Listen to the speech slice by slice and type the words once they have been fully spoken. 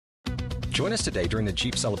Join us today during the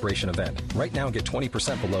Jeep Celebration event. Right now, get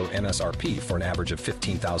 20% below MSRP for an average of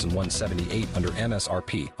 $15,178 under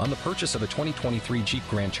MSRP on the purchase of a 2023 Jeep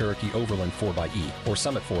Grand Cherokee Overland 4xE or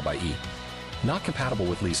Summit 4xE. Not compatible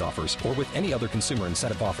with lease offers or with any other consumer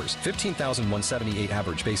incentive offers. $15,178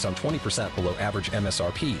 average based on 20% below average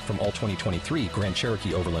MSRP from all 2023 Grand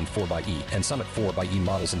Cherokee Overland 4xE and Summit 4xE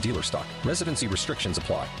models in dealer stock. Residency restrictions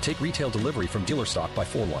apply. Take retail delivery from dealer stock by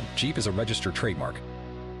 4/1. Jeep is a registered trademark.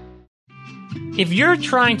 If you're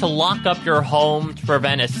trying to lock up your home to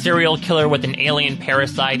prevent a serial killer with an alien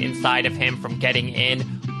parasite inside of him from getting in,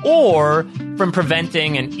 or from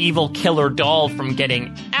preventing an evil killer doll from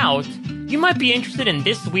getting out, you might be interested in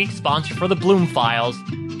this week's sponsor for the Bloom Files,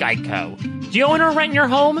 Geico. Do you own or rent your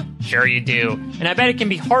home? Sure you do. And I bet it can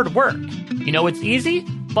be hard work. You know what's easy?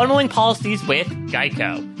 Bundling policies with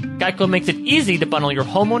Geico. Geico makes it easy to bundle your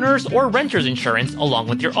homeowners or renter's insurance along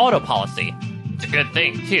with your auto policy. It's a good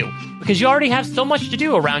thing, too, because you already have so much to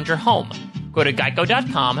do around your home. Go to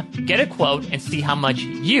geico.com, get a quote, and see how much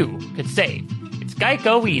you could save. It's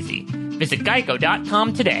Geico easy. Visit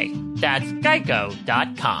geico.com today. That's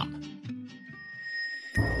geico.com.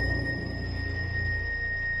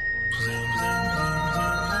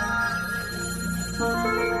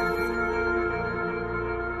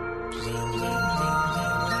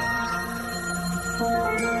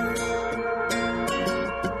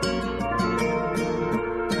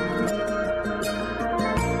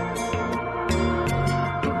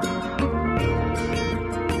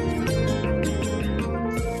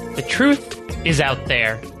 The truth is out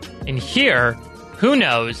there, and here, who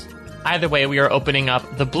knows? Either way, we are opening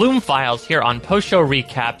up the Bloom Files here on Post Show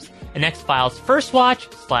Recaps, an X-Files First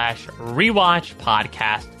Watch/Rewatch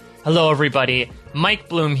podcast. Hello, everybody. Mike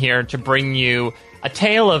Bloom here to bring you a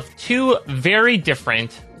tale of two very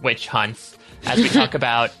different witch hunts as we talk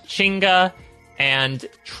about Chinga and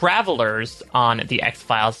Travelers on the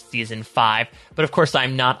X-Files Season 5. But of course,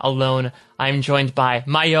 I'm not alone. I'm joined by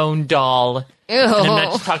my own doll. Ew. And I'm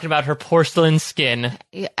not just talking about her porcelain skin.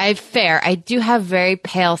 Fair. I do have very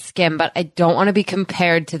pale skin, but I don't want to be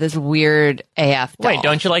compared to this weird AF doll. Wait,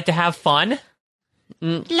 don't you like to have fun?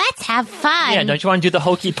 Let's have fun. Yeah, don't you want to do the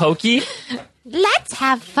hokey pokey? Let's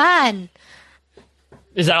have fun.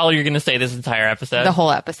 Is that all you're going to say this entire episode? The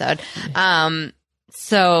whole episode.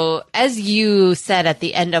 So, as you said at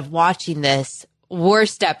the end of watching this,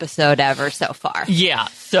 worst episode ever so far. Yeah,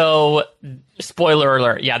 so, spoiler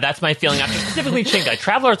alert. Yeah, that's my feeling after specifically Chinga.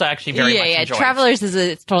 Travelers I actually very much enjoyed. Travelers is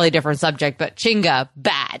a totally different subject, but Chinga,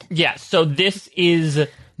 bad. Yeah, so this is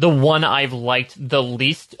the one I've liked the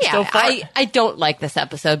least so far. I don't like this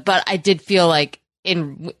episode, but I did feel like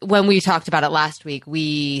when we talked about it last week,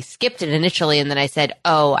 we skipped it initially, and then I said,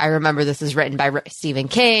 oh, I remember this is written by Stephen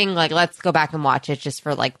King. Like, let's go back and watch it just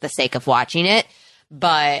for, like, the sake of watching it.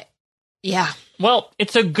 But, yeah. Well,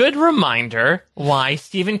 it's a good reminder why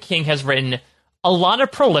Stephen King has written a lot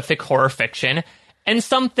of prolific horror fiction and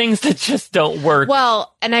some things that just don't work.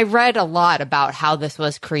 Well, and I read a lot about how this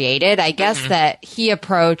was created. I guess that he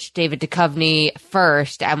approached David Duchovny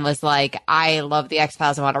first and was like, I love the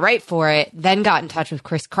X-Files, I want to write for it. Then got in touch with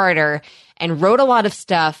Chris Carter and wrote a lot of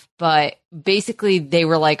stuff, but basically they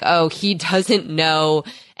were like, oh, he doesn't know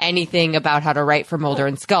anything about how to write for Mulder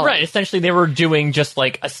and Scully. Right, essentially they were doing just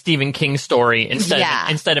like a Stephen King story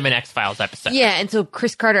instead of an X-Files episode. Yeah, and so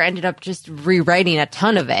Chris Carter ended up just rewriting a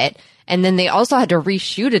ton of it. And then they also had to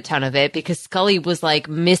reshoot a ton of it because Scully was like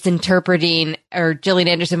misinterpreting, or Gillian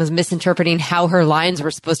Anderson was misinterpreting how her lines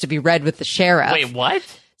were supposed to be read with the sheriff. Wait, what?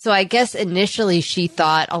 So I guess initially she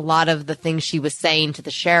thought a lot of the things she was saying to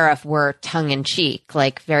the sheriff were tongue in cheek,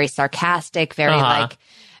 like very sarcastic,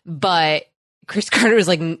 but Chris Carter was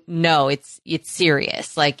like, no, it's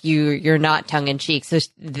serious. Like you're not tongue in cheek. So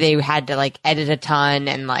they had to like edit a ton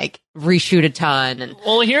and like reshoot a ton. And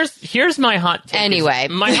well, here's my hot take. Anyway,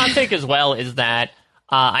 my hot take as well is that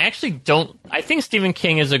I think Stephen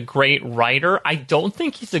King is a great writer. I don't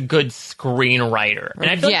think he's a good screenwriter. And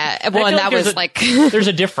I feel there's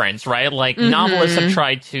a difference, right? Like novelists have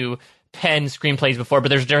tried to pen screenplays before, but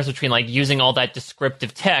there's a difference between like using all that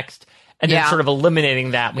descriptive text and then sort of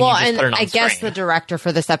eliminating that when you just put it on I guess the director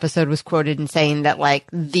for this episode was quoted in saying that, like,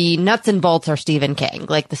 the nuts and bolts are Stephen King.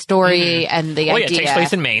 Like, the story and the idea. Oh, yeah, it takes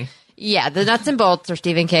place in Maine. Yeah, the nuts and bolts are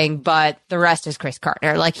Stephen King, but the rest is Chris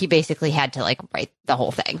Carter. Like, he basically had to, like, write the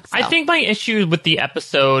whole thing. So. I think my issue with the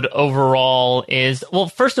episode overall is, well,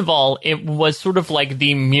 first of all, it was sort of like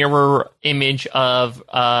the mirror image of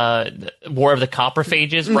War of the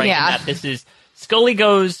Copperphages, right? Yeah. And that this is, Scully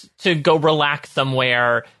goes to go relax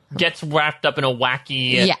somewhere, gets wrapped up in a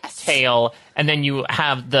wacky Yes. tale, and then you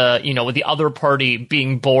have the other party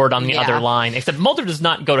being bored on the other line. Except Mulder does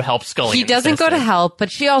not go to help Scully. He doesn't go to help,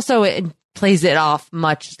 but she also plays it off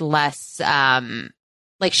much less.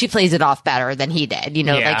 Like she plays it off better than he did.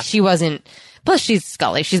 Like she wasn't. Plus, she's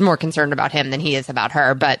Scully. She's more concerned about him than he is about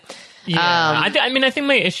her. But I think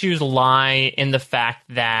my issues lie in the fact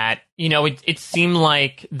that it seemed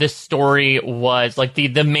like this story was like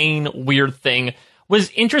the main weird thing was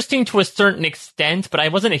interesting to a certain extent, but I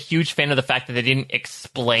wasn't a huge fan of the fact that they didn't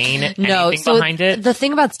explain anything behind it. The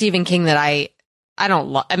thing about Stephen King that I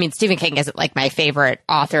don't I mean, Stephen King isn't like my favorite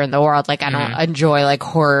author in the world. Like I don't enjoy like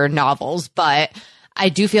horror novels, but I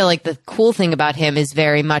do feel like the cool thing about him is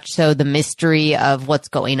very much so the mystery of what's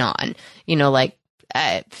going on. Like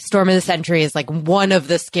Storm of the Century is like one of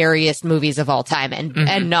the scariest movies of all time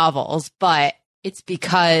and novels, but it's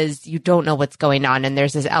because you don't know what's going on and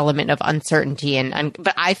there's this element of uncertainty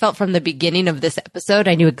but I felt from the beginning of this episode,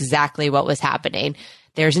 I knew exactly what was happening.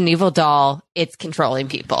 There's an evil doll. It's controlling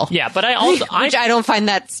people. Yeah, but I also... Which I don't find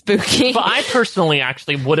that spooky. But I personally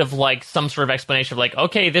actually would have liked some sort of explanation of like,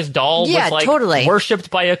 okay, this doll was like totally worshipped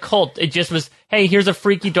by a cult. It just was, hey, here's a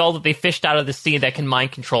freaky doll that they fished out of the sea that can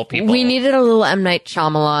mind control people. We needed a little M. Night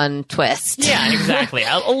Shyamalan twist. Yeah, exactly.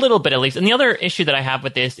 a little bit at least. And the other issue that I have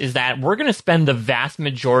with this is that we're going to spend the vast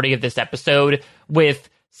majority of this episode with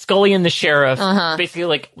Scully and the sheriff basically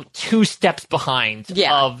like 2 steps behind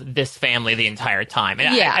of this family the entire time. And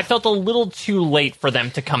I felt a little too late for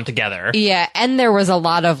them to come together. Yeah, and there was a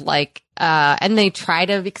lot of like, and they try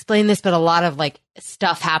to explain this, but a lot of like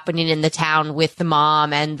stuff happening in the town with the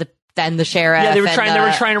mom and the sheriff. Yeah, they were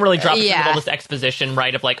trying to really drop all this exposition,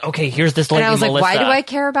 right? Of like, okay, here's this lady, and I was Melissa. like, why do I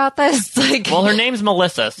care about this? Like, well, her name's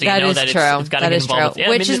Melissa, so you know that true. it's got to get involved. True.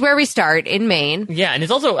 Which is where we start in Maine. Yeah, and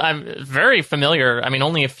it's also very familiar. I mean,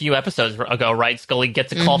 only a few episodes ago, right? Scully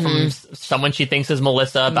gets a call from someone she thinks is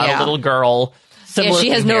Melissa about a little girl. Yeah, she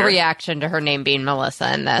has no reaction to her name being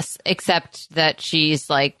Melissa in this, except that she's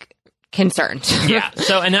like concerned. Yeah.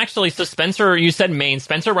 So Spencer, you said Maine.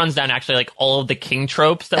 Spencer runs down actually like all of the King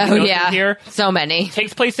tropes that we go through here. So many.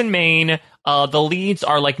 Takes place in Maine. The leads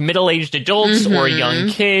are like middle-aged adults or young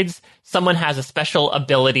kids. Someone has a special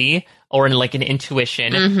ability or like an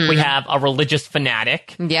intuition. We have a religious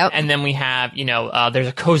fanatic. Yep. And then we have, there's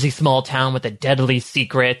a cozy small town with a deadly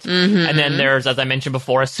secret. And then there's, as I mentioned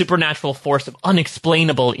before, a supernatural force of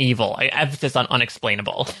unexplainable evil. I emphasis on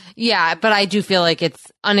unexplainable. Yeah, but I do feel like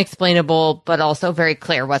it's unexplainable, but also very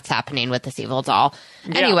clear what's happening with this evil doll.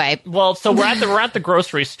 Yeah. Anyway. Well, so we're at the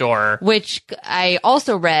grocery store. Which I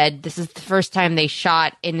also read, this is the first time they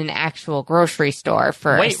shot in an actual grocery store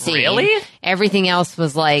for a scene. Really? Everything else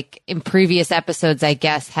was like in previous episodes, I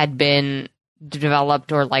guess, had been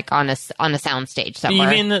developed or like on a soundstage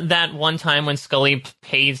somewhere. Even that one time when Scully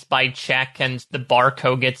pays by check and the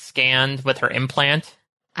barcode gets scanned with her implant.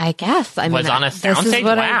 I guess. Was on a soundstage?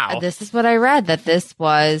 Wow. This is what I read, that this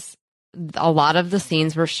was a lot of the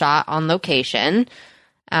scenes were shot on location.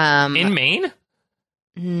 In Maine?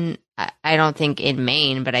 I don't think in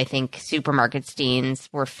Maine, but I think supermarket scenes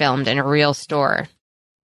were filmed in a real store.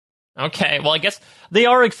 Okay, well, I guess they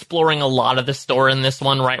are exploring a lot of the store in this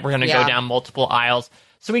one, right? We're going to go down multiple aisles.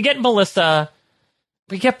 So we get Melissa,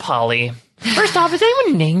 we get Polly. First off, is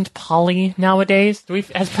anyone named Polly nowadays?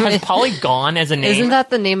 Has Polly gone as a name? Isn't that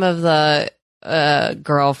the name of the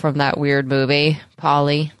girl from that weird movie,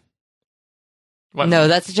 Polly? What? No,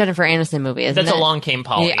 that's a Jennifer Aniston movie, isn't it? That's Along Came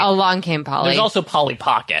Polly. Yeah, Along Came Polly. There's also Polly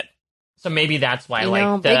Pocket. So maybe that's why,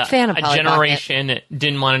 big fan of Polly generation Pocket.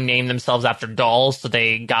 Didn't want to name themselves after dolls, so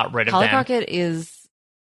they got rid of Polly them. Pocket is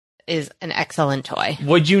an excellent toy.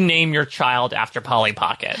 Would you name your child after Polly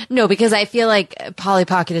Pocket? No, because I feel like Polly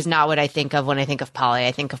Pocket is not what I think of when I think of Polly.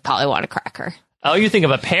 I think of Polly Want a Cracker. Oh, you think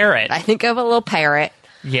of a parrot. I think of a little parrot.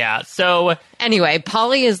 Yeah, so... Anyway,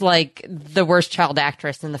 Polly is like the worst child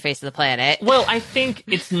actress in the face of the planet. Well, I think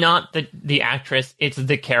it's not the actress, it's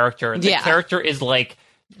the character. The character is like...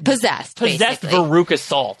 Possessed Veruca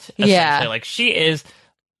Salt, essentially. Yeah. Like, she's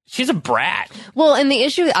a brat. Well, and the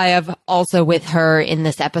issue I have also with her in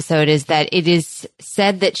this episode is that it is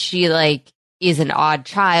said that she, like, is an odd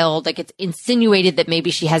child. Like, it's insinuated that maybe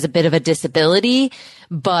she has a bit of a disability,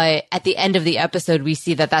 but at the end of the episode, we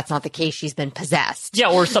see that that's not the case. She's been possessed.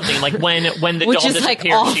 Yeah, or something. Like, when the doll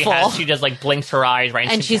disappears, like, she just, like, blinks her eyes, right?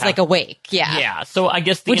 And she's, like, awake. Yeah. Yeah, so I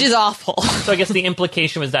guess... Which is awful. So I guess the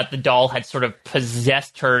implication was that the doll had sort of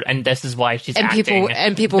possessed her, and this is why she's acting people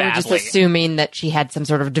badly. were just assuming that she had some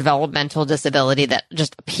sort of developmental disability that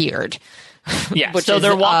just appeared. Yeah, so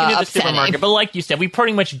they're walking to the upsetting. supermarket, but like you said, we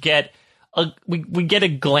pretty much get... we get a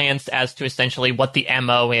glance as to essentially what the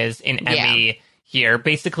MO is in Emmy here.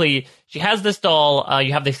 Basically, she has this doll.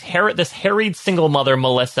 You have this harried single mother,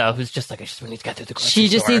 Melissa, who's just like, I just need to get through the grocery store. She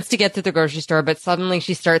just needs to get to the grocery store, but suddenly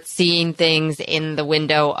she starts seeing things in the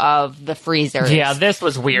window of the freezer. Yeah, this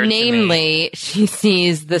was weird. Namely, she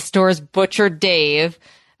sees the store's butcher Dave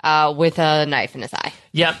with a knife in his eye.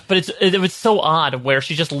 Yeah, but it was so odd where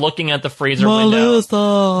she's just looking at the freezer window.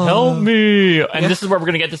 Help me! And this is where we're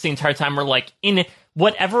going to get this the entire time. We're like, in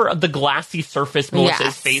whatever the glassy surface Melissa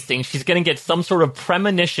is facing, she's going to get some sort of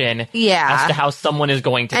premonition as to how someone is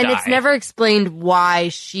going to die. And it's never explained why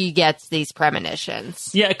she gets these premonitions.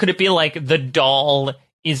 Yeah, could it be like the doll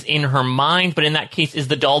is in her mind, but in that case, is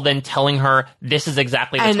the doll then telling her this is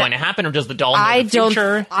exactly what's going to happen, or does the doll know the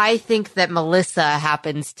future? I think that Melissa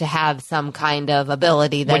happens to have some kind of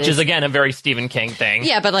ability that which is again a very Stephen King thing.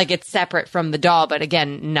 Yeah, but like it's separate from the doll, but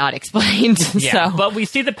again, not explained. Yeah, so. But we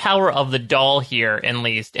see the power of the doll here, at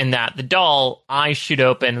least, in that the doll, eyes shoot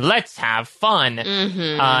open, let's have fun.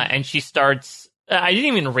 And she starts, I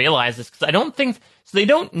didn't even realize this, because I don't think, so they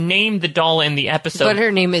don't name the doll in the episode. But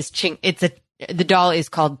her name is Chinga. The doll is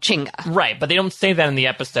called Chinga. Right, but they don't say that in the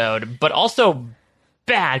episode. But also,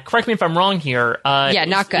 bad. Correct me if I'm wrong here.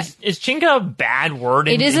 Not good. Is Chinga a bad word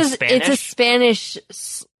in Spanish? It's a Spanish,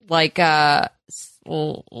 like,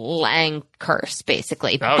 slang curse,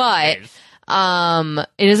 basically. Oh, but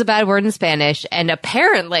it is a bad word in Spanish. And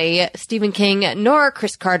apparently, Stephen King nor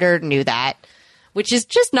Chris Carter knew that. Which is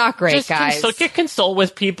just not great, guys. So consult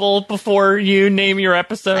with people before you name your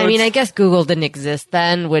episodes. I mean, I guess Google didn't exist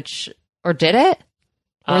then, or did it?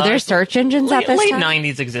 Were there search engines at this time? Late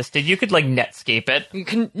 90s existed. You could, like, Netscape it. You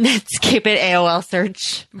can Netscape it, AOL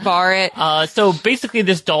search bar it. So basically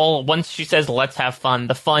this doll, once she says, let's have fun,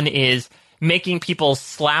 the fun is making people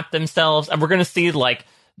slap themselves. And we're going to see, like,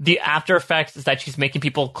 the after effects is that she's making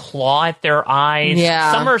people claw at their eyes.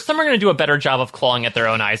 Yeah. Some are going to do a better job of clawing at their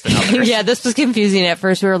own eyes than others. Yeah, this was confusing at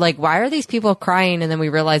first. We were like, why are these people crying? And then we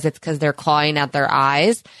realized it's because they're clawing at their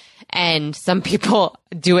eyes. And some people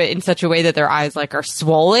do it in such a way that their eyes like are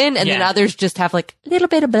swollen, and then others just have like a little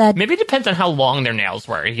bit of blood. Maybe it depends on how long their nails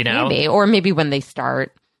were, you know? Maybe when they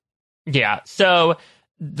start. Yeah. So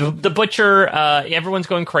the butcher, everyone's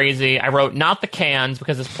going crazy. I wrote not the cans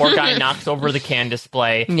because this poor guy knocks over the can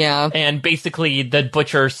display. Yeah. And basically the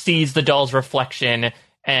butcher sees the doll's reflection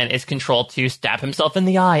and is controlled to stab himself in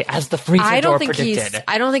the eye as the freezer door predicted.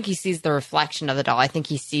 I don't think he sees the reflection of the doll. I think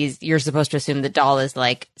he sees, you're supposed to assume the doll is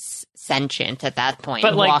like sentient at that point,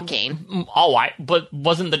 but walking. But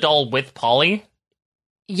wasn't the doll with Polly?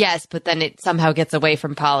 Yes, but then it somehow gets away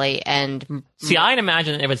from Polly and... See, I'd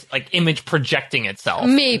imagine it was like image projecting itself.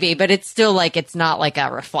 Maybe, but it's still like, it's not like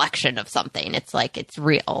a reflection of something. It's like, it's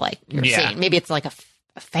real, like you're seeing. Maybe it's like a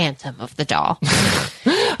phantom of the doll.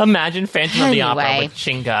 Imagine Phantom of the Opera with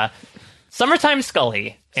Chinga. Summertime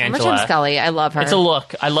Scully, Angela. Summertime Scully, I love her. It's a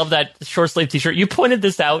look. I love that short sleeve t-shirt. You pointed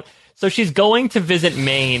this out. So she's going to visit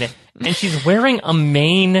Maine, and she's wearing a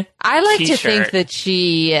Maine I like t-shirt. to think that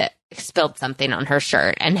she spilled something on her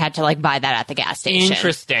shirt and had to like buy that at the gas station.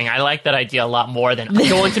 Interesting. I like that idea a lot more than I'm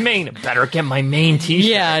going to Maine. Better get my Maine t-shirt.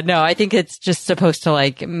 Yeah, no, I think it's just supposed to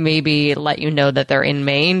like maybe let you know that they're in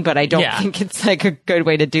Maine, but I don't think it's like a good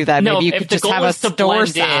way to do that. No, maybe you could just have a store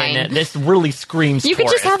sign. This really screams You could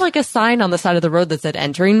just have like a sign on the side of the road that said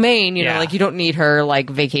entering Maine, you know, like you don't need her like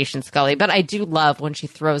vacation Scully, but I do love when she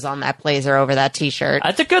throws on that blazer over that t-shirt.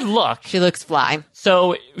 That's a good look. She looks fly.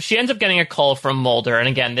 So she ends up getting a call from Mulder, and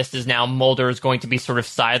again, this is now Mulder is going to be sort of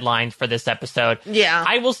sidelined for this episode. Yeah.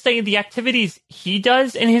 I will say the activities he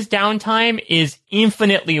does in his downtime is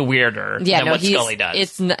infinitely weirder than what Scully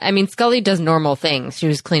does. Scully does normal things. She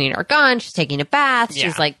was cleaning her gun, she's taking a bath,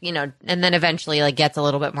 she's like, you know, and then eventually like gets a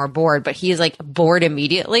little bit more bored, but he's like bored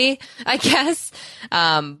immediately, I guess.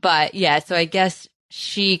 But yeah, so I guess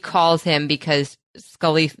she calls him because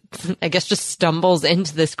Scully, I guess, just stumbles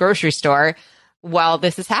into this grocery store while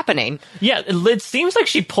this is happening. Yeah, it seems like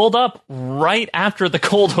she pulled up right after the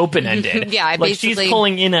cold open ended. Yeah, like she's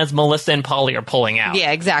pulling in as Melissa and Polly are pulling out.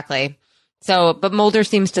 Yeah, exactly. So, but Mulder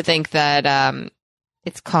seems to think that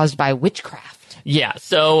it's caused by witchcraft. Yeah,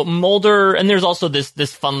 so Mulder, and there's also this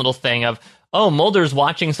fun little thing of, oh, Mulder's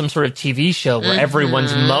watching some sort of TV show where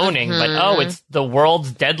everyone's moaning, but it's the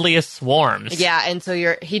world's deadliest swarms. Yeah, and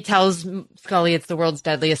so he tells Scully it's the world's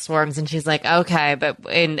deadliest swarms, and she's like, okay, but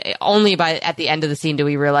only at the end of the scene do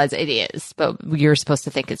we realize it is, but you're supposed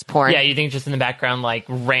to think it's porn. Yeah, you think just in the background, like,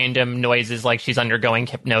 random noises like she's undergoing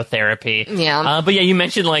hypnotherapy. Yeah. But yeah, you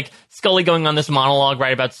mentioned, like, Scully going on this monologue,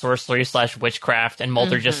 right, about sorcery/witchcraft, and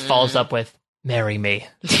Mulder just follows up with, marry me.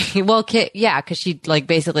 Well, yeah, because she like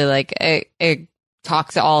basically like it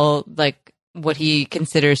talks all like what he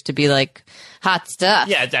considers to be like hot stuff.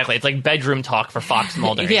 Yeah, exactly. It's like bedroom talk for Fox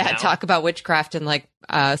Mulder. Yeah, talk about witchcraft and like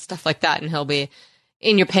stuff like that, and he'll be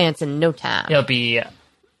in your pants in no time. He'll be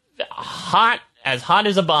hot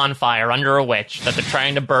as a bonfire under a witch that they're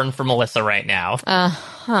trying to burn for Melissa right now.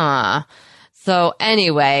 Uh-huh. So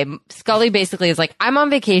anyway, Scully basically is like, I'm on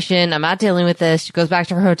vacation. I'm not dealing with this. She goes back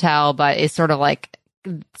to her hotel, but is sort of like,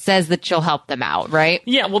 says that she'll help them out, right?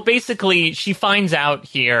 Yeah, well, basically, she finds out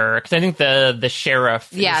here, because I think the sheriff,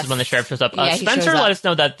 yes. This is when the sheriff shows up. Yeah, Spencer let us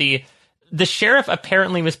know that the sheriff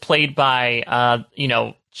apparently was played by,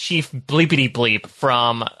 Chief Bleepity Bleep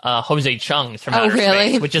from Jose Chung's from Outer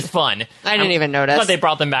Space, which is fun. I didn't even notice. But they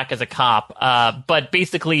brought them back as a cop. But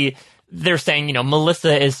basically, they're saying,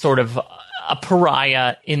 Melissa is sort of a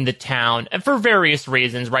pariah in the town for various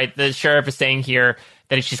reasons, right? The sheriff is saying here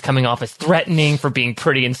that she's coming off as threatening for being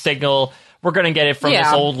pretty and signal. We're going to get it from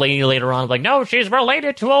this old lady later on. Like, no, she's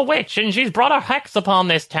related to a witch and she's brought a hex upon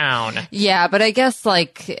this town. Yeah, but I guess,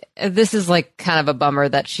 like, this is, like, kind of a bummer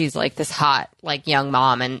that she's, like, this hot, like, young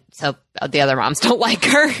mom, and so the other moms don't like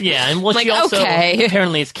her. Yeah, and well, she also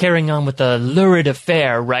apparently is carrying on with a lurid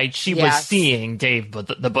affair, right? She was seeing Dave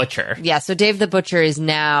the Butcher. Yeah, so Dave the Butcher is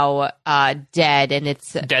now dead, and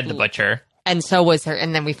it's... Dead the Butcher. And so was her,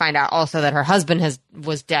 and then we find out also that her husband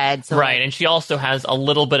was dead. So right, and she also has a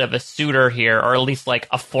little bit of a suitor here, or at least like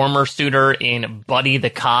a former suitor in Buddy the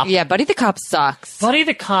Cop. Yeah, Buddy the Cop sucks. Buddy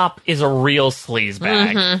the Cop is a real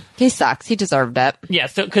sleazebag. Mm-hmm. He sucks. He deserved it. Yeah,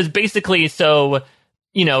 so because basically, Scully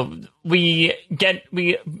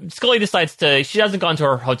decides she hasn't gone to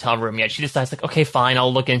her hotel room yet. She decides like, okay, fine,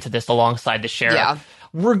 I'll look into this alongside the sheriff. Yeah.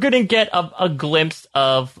 We're going to get a glimpse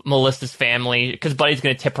of Melissa's family because Buddy's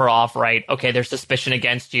going to tip her off, right? Okay, there's suspicion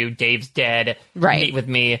against you. Dave's dead. Right. Meet with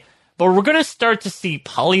me. But we're going to start to see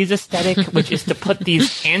Polly's aesthetic, which is to put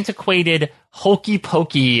these antiquated,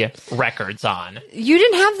 hokey-pokey records on. You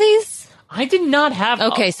didn't have these? I did not have...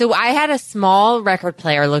 Okay, so I had a small record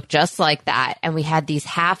player look just like that, and we had these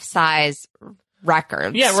half-size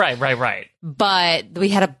records. Yeah, right. But we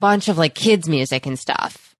had a bunch of, like, kids' music and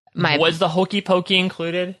stuff. Was the hokey pokey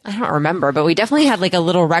included? I don't remember, but we definitely had like a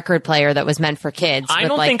little record player that was meant for kids. I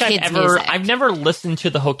don't think I've never listened to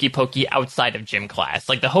the hokey pokey outside of gym class.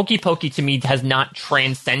 Like the hokey pokey to me has not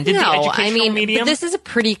transcended the educational medium. But this is a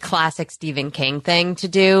pretty classic Stephen King thing to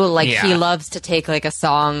do. Like he loves to take like a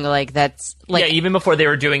song like that's like even before they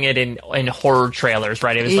were doing it in horror trailers,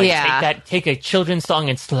 right? It was like take a children's song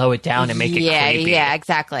and slow it down and make it creepy. Yeah,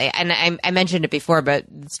 exactly. And I mentioned it before, but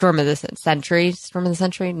Storm of the Century.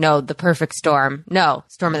 No, The Perfect Storm. No,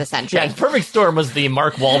 Storm of the Century. Yeah, Perfect Storm was the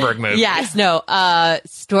Mark Wahlberg movie. Yes, no.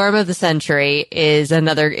 Storm of the Century is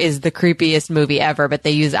the creepiest movie ever, but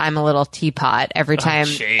they use I'm a Little Teapot every time.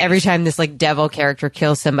 Every time this like devil character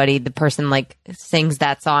kills somebody, the person like sings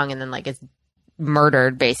that song and then like is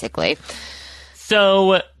murdered, basically.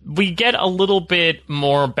 So we get a little bit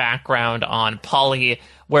more background on Polly,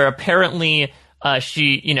 where apparently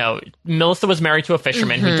Melissa was married to a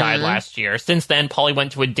fisherman who died last year. Since then, Polly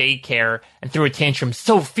went to a daycare and threw a tantrum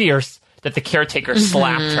so fierce that the caretaker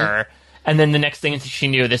slapped her. And then the next thing she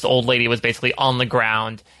knew, this old lady was basically on the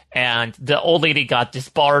ground. And the old lady got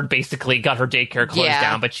disbarred, basically got her daycare closed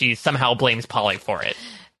down, but she somehow blames Polly for it.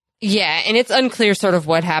 Yeah, and it's unclear sort of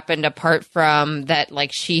what happened apart from that,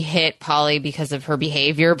 like, she hit Polly because of her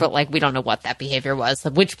behavior, but, like, we don't know what that behavior was,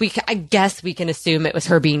 which I guess we can assume it was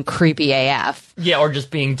her being creepy AF. Yeah, or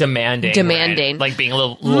just being demanding. Right? Like being a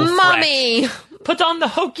little Mommy! Threat. Put on the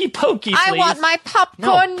hokey pokey, please. I want my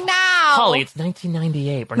popcorn now! Polly, it's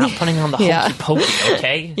 1998. We're not putting on the hokey pokey,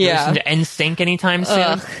 okay? Yeah. Listen to NSYNC anytime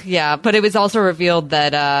soon? Yeah, but it was also revealed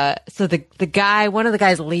that, so the guy, one of the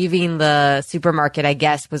guys leaving the supermarket, I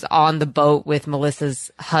guess, was on the boat with Melissa's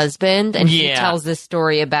husband, and he tells this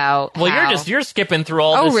story about you're skipping through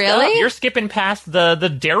all this really? stuff. You're skipping past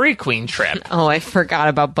the Dairy Queen trip. Oh, I forgot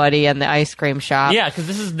about Buddy and the ice cream shop. Yeah, because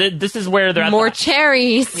this is where they're at more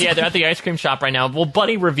cherries. Yeah, they're at the ice cream shop right now. Well,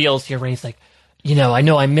 Buddy reveals here, he's like, I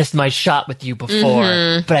know I missed my shot with you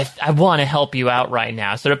before, but I want to help you out right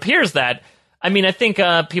now. So it appears that, I think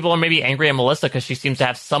people are maybe angry at Melissa because she seems to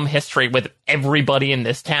have some history with everybody in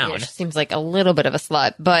this town. Yeah, she seems like a little bit of a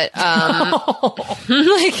slut, but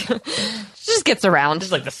like she just gets around.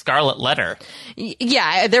 Just like the Scarlet Letter.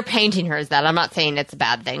 Yeah, they're painting her as that. I'm not saying it's a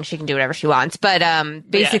bad thing. She can do whatever she wants, but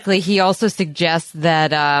basically he also suggests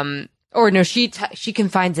that she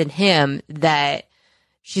confides in him that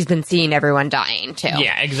she's been seeing everyone dying, too.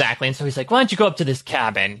 Yeah, exactly. And so he's like, why don't you go up to this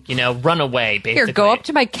cabin? Run away, basically. Here, go up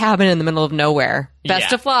to my cabin in the middle of nowhere.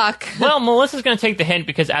 Best of luck. Well, Melissa's going to take the hint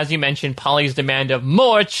because, as you mentioned, Polly's demand of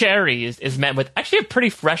more cherries is met with actually a pretty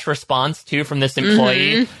fresh response, too, from this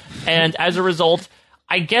employee. And as a result,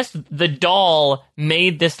 I guess the doll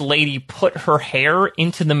made this lady put her hair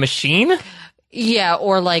into the machine. Yeah,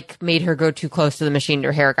 or like made her go too close to the machine,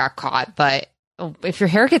 her hair got caught. But if your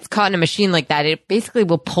hair gets caught in a machine like that, it basically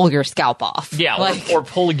will pull your scalp off. Yeah, or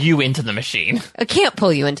pull you into the machine. It can't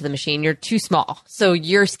pull you into the machine. You're too small, so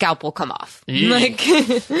your scalp will come off. Like,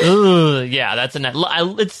 yeah, that's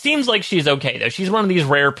it seems like she's okay though. She's one of these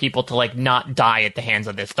rare people to like not die at the hands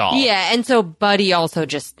of this doll. Yeah, and so Buddy also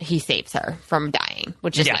he saves her from dying,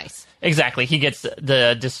 which is nice. Exactly. He gets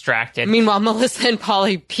distracted. Meanwhile, Melissa and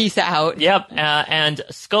Polly peace out. Yep. And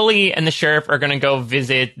Scully and the sheriff are going to go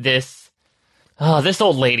visit this. Oh, this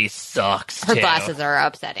old lady sucks, Her too. glasses are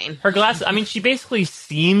upsetting. Her glasses, I mean, she basically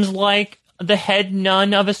seems like the head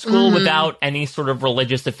nun of a school without any sort of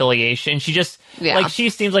religious affiliation. She just, she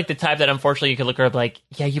seems like the type that unfortunately you could look at her and be like,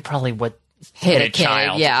 yeah, you probably would hit a kid,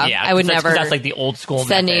 child. Yeah, I would never. That's like the old school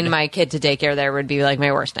sending method. my kid to daycare there would be like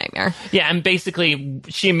my worst nightmare. Yeah, and basically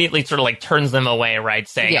she immediately sort of like turns them away, right?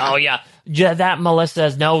 Saying, oh yeah, that Melissa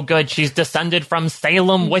is no good. She's descended from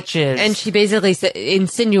Salem witches. And she basically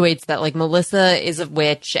insinuates that like Melissa is a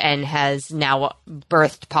witch and has now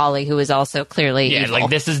birthed Polly, who is also clearly evil. Like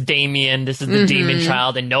this is Damien, this is the demon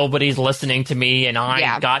child, and nobody's listening to me, and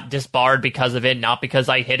I got disbarred because of it, not because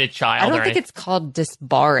I hit a child. I don't think it's called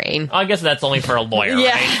disbarring. I guess that's only for a lawyer,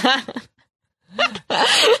 right?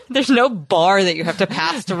 There's no bar that you have to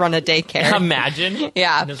pass to run a daycare. Imagine.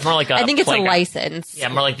 Yeah. It's more like I think it's a license. Yeah,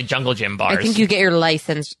 more like the jungle gym bars. I think you get your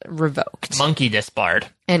license revoked. Monkey disbarred.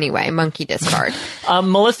 Anyway, monkey disbarred.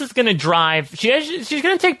 Melissa's going to drive. She's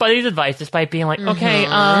going to take Buddy's advice despite being like,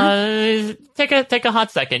 okay, take a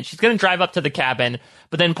hot second. She's going to drive up to the cabin,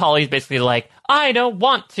 but then Polly's basically like, I don't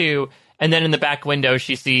want to. And then in the back window,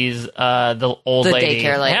 she sees the old lady.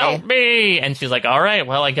 Daycare lady. Help me! And she's like, all right,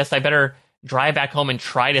 well, I guess I better drive back home and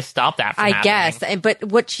try to stop that from happening. Guess. But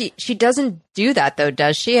what she doesn't do that, though,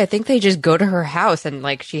 does she? I think they just go to her house and,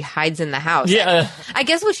 like, she hides in the house. Yeah. I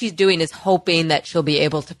guess what she's doing is hoping that she'll be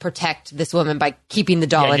able to protect this woman by keeping the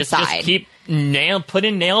doll inside. Just keep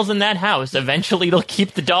putting nails in that house. Eventually, it'll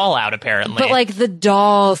keep the doll out, apparently. But, like, the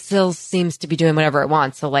doll still seems to be doing whatever it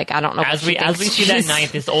wants. So, like, I don't know. As we see that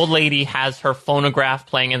night, this old lady has her phonograph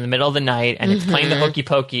playing in the middle of the night, and it's playing the Hokey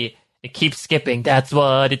Pokey. It keeps skipping. That's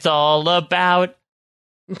what it's all about.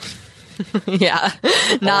 Yeah.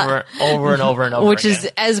 Over and over and over Which again.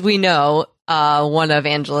 is, as we know, one of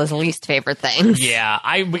Angela's least favorite things.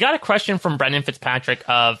 Yeah. We got a question from Brendan Fitzpatrick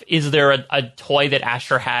of, is there a toy that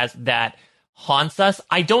Asher has that haunts us?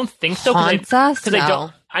 I don't think so. Haunts us?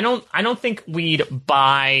 No. I don't think we'd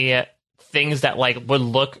buy things that like would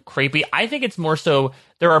look creepy. I think it's more so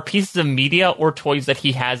there are pieces of media or toys that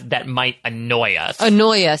he has that might annoy us.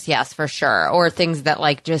 Annoy us, yes, for sure. Or things that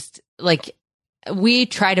like just like we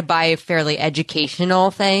try to buy fairly educational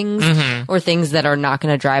things or things that are not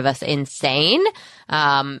going to drive us insane.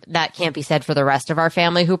 That can't be said for the rest of our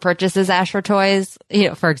family who purchases Asher toys. You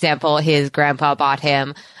know, for example, his grandpa bought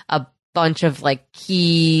him a bunch of like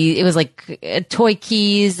it was like toy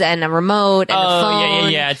keys and a remote and a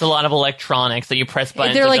phone. Yeah. It's a lot of electronics that you press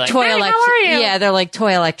buttons. They're like toy electronics. they're like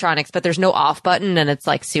toy electronics, but there's no off button, and it's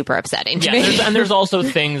like super upsetting to me. There's also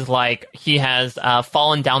things like he has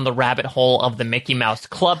fallen down the rabbit hole of the Mickey Mouse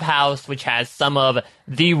Clubhouse, which has some of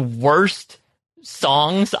the worst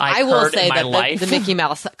songs I've heard in my life. The Mickey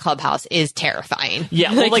Mouse Clubhouse is terrifying.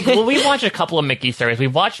 Yeah, well, we watched a couple of Mickey series. We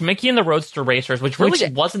watched Mickey and the Roadster Racers, which really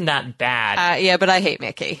wasn't that bad. Yeah, but I hate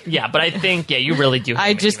Mickey. Yeah, but I think, you really do hate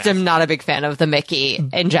I just am not a big fan of the Mickey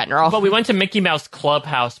in general. But we went to Mickey Mouse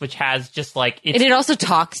Clubhouse, which has just like... and it also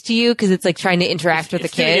talks to you because it's like trying to interact with the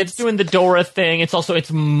kids. It's doing the Dora thing.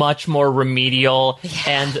 It's much more remedial. Yeah.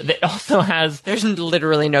 And it also has... There's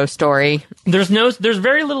literally no story. There's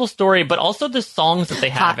very little story, but also the songs that they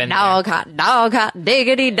have in there. Hot dog, hot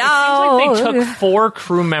diggity dog. It seems like they took 4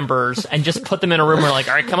 crew members and just put them in a room and were like,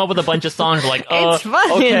 all right, come up with a bunch of songs. We're like, it's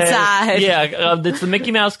fun inside. Yeah, it's the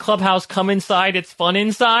Mickey Mouse Clubhouse. Come inside. It's fun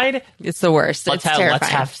inside. It's the worst. Let's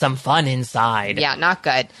have some fun inside. Yeah, not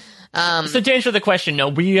good. So to answer the question, no,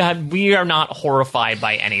 we are not horrified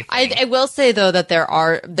by anything. I will say though that there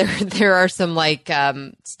are some like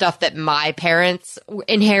stuff that my parents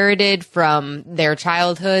inherited from their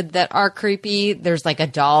childhood that are creepy. There's like a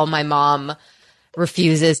doll my mom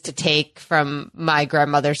refuses to take from my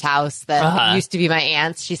grandmother's house that used to be my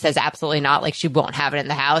aunt's. She says absolutely not. Like she won't have it in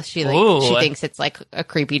the house. She thinks it's like a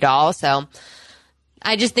creepy doll. So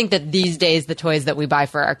I just think that these days the toys that we buy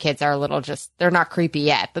for our kids are a little they're not creepy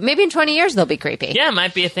yet, but maybe in 20 years they'll be creepy. Yeah, it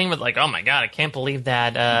might be a thing with like, oh my God, I can't believe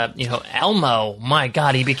that, Elmo, my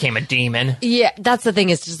God, he became a demon. Yeah, that's the thing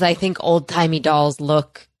is just I think old-timey dolls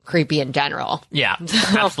look creepy in general. Yeah,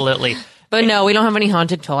 absolutely. But no, we don't have any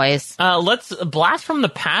haunted toys. Let's blast from the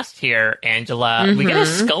past here, Angela. We get a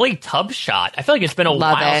Scully tub shot. I feel like it's been a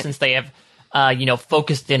while since they have,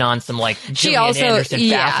 focused in on some like Gillian Anderson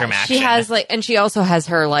bathroom action. She has and she also has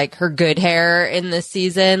her her good hair in this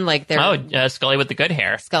season. Like Scully with the good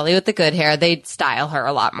hair. Scully with the good hair. They style her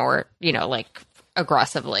a lot more,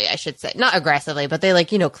 aggressively, I should say. Not aggressively, but they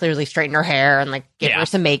clearly straighten her hair and give her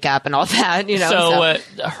some makeup and all that,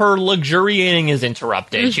 So her luxuriating is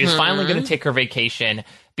interrupted. She was finally going to take her vacation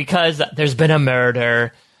because there's been a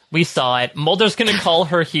murder. We saw it. Mulder's going to call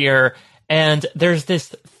her here, and there's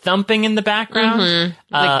this thumping in the background.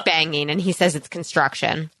 Banging, and he says it's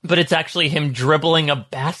construction. But it's actually him dribbling a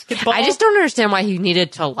basketball. I just don't understand why he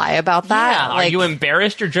needed to lie about that. Yeah, are you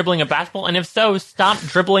embarrassed you're dribbling a basketball? And if so, stop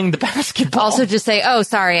dribbling the basketball. Also just say, oh,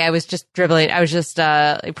 sorry, I was just dribbling. I was just,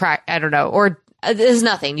 I don't know. Or there's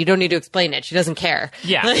nothing. You don't need to explain it. She doesn't care.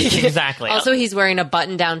 Yeah, exactly. Also, he's wearing a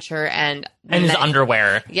button-down shirt and his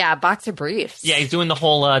underwear. Yeah, boxer briefs. Yeah, he's doing the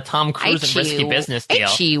whole Tom Cruise and Risky Business deal.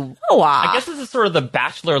 I guess this is sort of the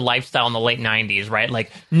bachelor lifestyle in the late 90s,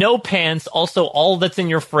 right? No pants. Also, all that's in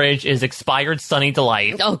your fridge is expired Sunny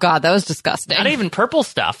Delight. Oh, God, that was disgusting. Not even purple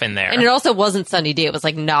stuff in there. And it also wasn't Sunny D. It was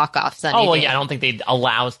knockoff Sunny D. Oh, well, yeah, I don't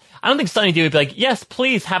think Sunny D would be like, yes,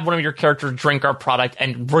 please have one of your characters drink our product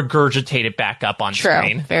and regurgitate it back up on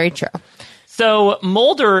screen. Very true. So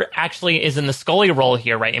Mulder actually is in the Scully role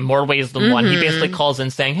here, right? In more ways than one. He basically calls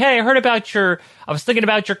in saying, hey, I was thinking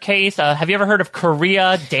about your case. Have you ever heard of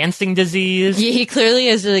chorea, dancing disease? Yeah, he clearly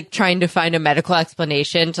is trying to find a medical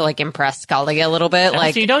explanation to impress Scully a little bit.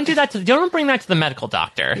 So you don't do that don't bring that to the medical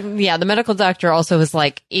doctor. Yeah, the medical doctor also is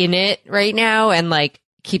in it right now and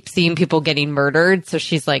keeps seeing people getting murdered, so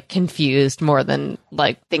she's confused more than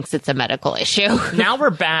thinks it's a medical issue. Now we're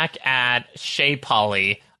back at Shea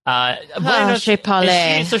Polly. Shea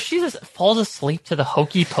Polly. So she just falls asleep to the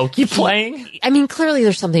hokey pokey playing? I mean, clearly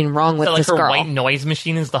there's something wrong with this her girl. White noise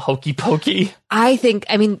machine is the hokey pokey?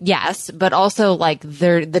 Yes, but also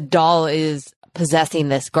the doll is possessing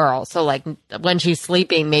this girl. So when she's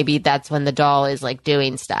sleeping, maybe that's when the doll is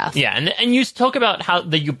doing stuff. Yeah, and you talk about how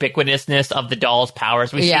the ubiquitousness of the doll's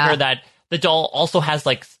powers. We see her that the doll also has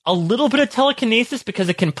a little bit of telekinesis because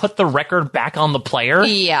it can put the record back on the player.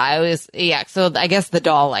 Yeah, so I guess the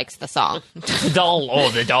doll likes the song. The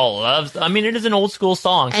doll loves. I mean, it is an old school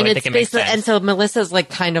song, so I think it makes sense. And so Melissa's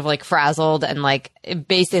kind of frazzled and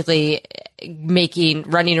basically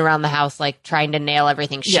running around the house trying to nail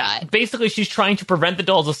everything shut. Yeah, basically she's trying to prevent the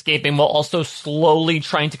dolls escaping while also slowly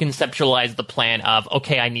trying to conceptualize the plan of,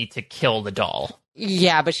 okay, I need to kill the doll.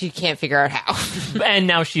 Yeah, but she can't figure out how. And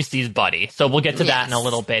now she sees Buddy, so we'll get to that in a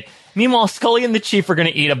little bit. Meanwhile, Scully and the Chief are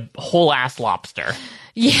going to eat a whole ass lobster.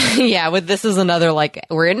 Yeah, this is another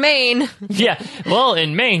we're in Maine. Yeah, well,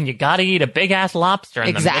 in Maine, you gotta eat a big ass lobster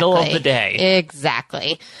in the middle of the day.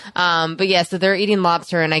 Exactly. But yeah, so they're eating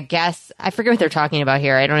lobster, and I guess I forget what they're talking about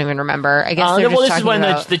here. I don't even remember. I guess this is when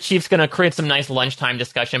the Chief's gonna create some nice lunchtime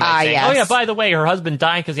discussion by saying, "Oh yeah, by the way, her husband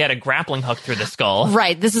died because he had a grappling hook through the skull."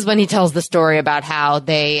 Right. This is when he tells the story about how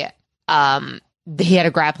he had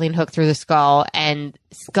a grappling hook through the skull, and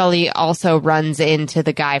Scully also runs into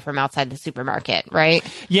the guy from outside the supermarket, right?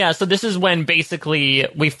 Yeah, so this is when basically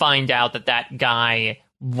we find out that guy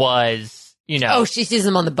was, Oh, she sees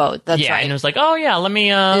him on the boat. That's right. And it was oh yeah, let me...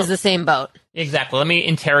 It was the same boat. Exactly. Let me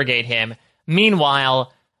interrogate him.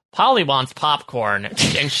 Meanwhile, Polly wants popcorn,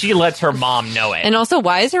 and she lets her mom know it. And also,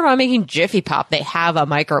 why is her mom making Jiffy Pop? They have a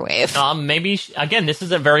microwave. Maybe, again, this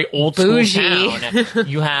is a very old school town.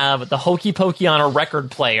 You have the Hokey Pokey on a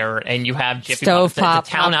record player, and you have Jiffy Pop. It's a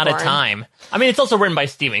town out of time. I mean, it's also written by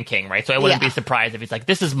Stephen King, right? So I wouldn't be surprised if he's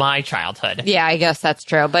this is my childhood. Yeah, I guess that's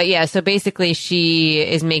true. But yeah, so basically she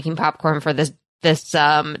is making popcorn for this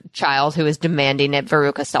child who is demanding it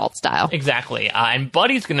Veruca Salt style. Exactly. And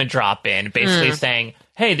Buddy's going to drop in, basically saying,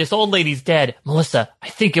 hey, this old lady's dead. Melissa, I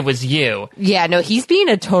think it was you. Yeah, no, he's being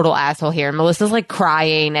a total asshole here. Melissa's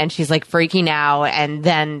crying and she's freaking out, and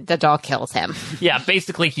then the doll kills him. Yeah,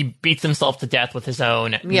 basically he beats himself to death with his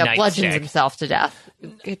own bludgeons himself to death.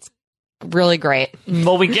 It's really great.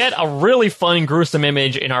 Well, we get a really fun, gruesome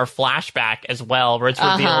image in our flashback as well, where it's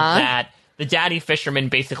revealed that the daddy fisherman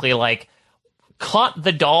basically caught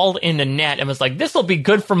the doll in the net and was this will be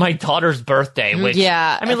good for my daughter's birthday, which,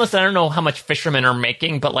 I mean, listen, I don't know how much fishermen are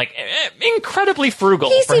making, but incredibly frugal.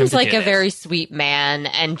 He seems like a very sweet man,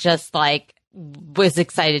 and just was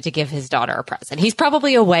excited to give his daughter a present. He's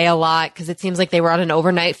probably away a lot because it seems like they were on an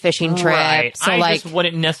overnight fishing trip. Right. So I just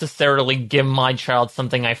wouldn't necessarily give my child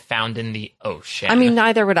something I found in the ocean. I mean,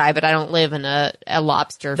 neither would I, but I don't live in a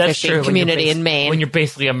lobster fishing community in Maine. When you're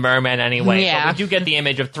basically a merman anyway. Yeah. But we do get the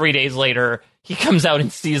image of 3 days later, he comes out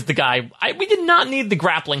and sees the guy. We did not need the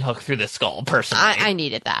grappling hook through the skull, personally. I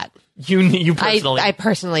needed that. You personally. I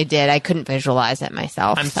personally did. I couldn't visualize it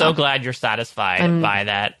myself. I'm so glad you're satisfied by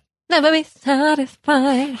that. Never be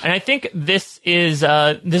satisfied. And I think this is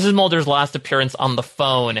Mulder's last appearance on the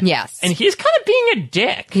phone. Yes. And he's kind of being a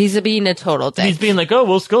dick. He's being a total dick. He's being like, oh,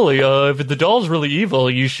 well, Scully, if the doll's really evil,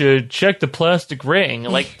 you should check the plastic ring.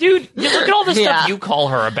 Like, dude, look at all the stuff you call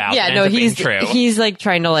her about. Yeah, no, he's like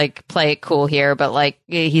trying to like play it cool here, but like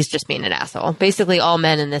he's just being an asshole. Basically, all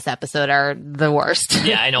men in this episode are the worst.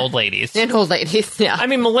 Yeah, and old ladies. Yeah. I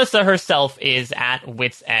mean, Melissa herself is at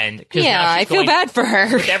wit's end. Yeah, I feel bad for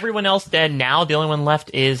her. With everyone else dead now, the only one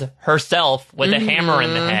left is herself with a hammer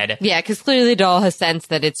in the head. Yeah, because clearly the doll has sensed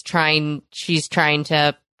that she's trying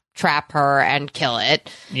to trap her and kill it.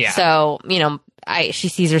 Yeah. So, she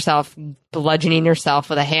sees herself bludgeoning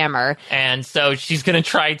herself with a hammer. And so she's going to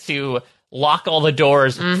try to lock all the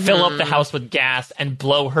doors, fill up the house with gas, and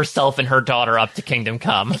blow herself and her daughter up to Kingdom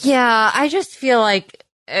Come. Yeah, I just feel like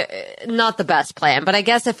not the best plan, but I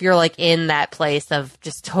guess if you're like in that place of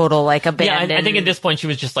just total like abandon. Yeah, I think at this point she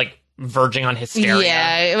was just like verging on hysteria.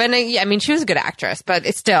 Yeah, I mean, she was a good actress, but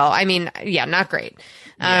it's still, I mean, yeah, not great.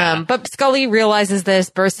 Yeah. But Scully realizes this,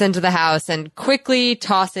 bursts into the house, and quickly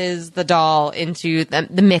tosses the doll into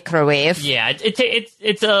the microwave. Yeah,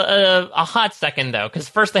 it's a hot second though, because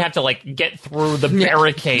first they have to like get through the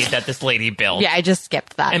barricade that this lady built. Yeah, I just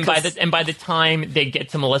skipped that. And by the time they get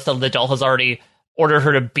to Melissa, the doll has already ordered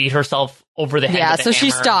her to beat herself over the head. Yeah, with a so hammer.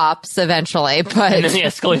 she stops eventually, but and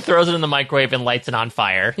then Scully throws it in the microwave and lights it on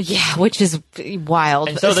fire. Yeah, which is wild.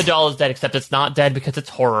 And so the doll is dead, except it's not dead because it's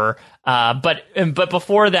horror. But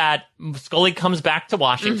before that, Scully comes back to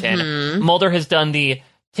Washington. Mulder has done the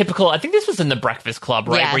typical, I think this was in the Breakfast Club,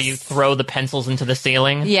 right? Yes. Where you throw the pencils into the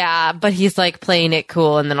ceiling. Yeah, but he's like playing it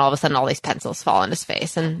cool, and then all of a sudden all these pencils fall in his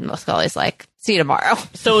face, and Scully's like, see you tomorrow.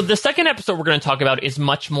 So the second episode we're going to talk about is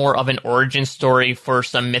much more of an origin story for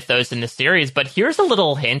some mythos in the series, but here's a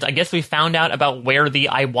little hint. I guess we found out about where the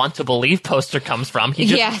I Want to Believe poster comes from. He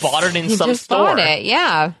just bought it in some store. Bought it,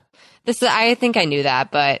 yeah. I think I knew that,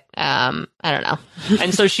 but I don't know.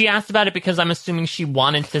 And so she asked about it because I'm assuming she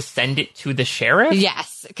wanted to send it to the sheriff?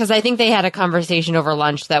 Yes, because I think they had a conversation over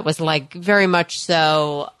lunch that was like very much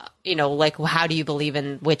so, like how do you believe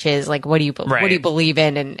in witches? Like what do you believe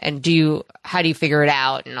in, and how do you figure it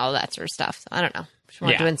out and all that sort of stuff. So I don't know. She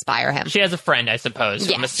wanted to inspire him. She has a friend, I suppose.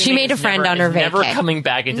 Yeah, she made a friend on her vacay. Never coming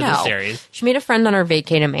back into the series. She made a friend on her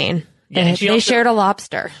vacay to Maine. Yeah, and they shared a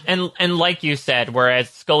lobster. And like you said, whereas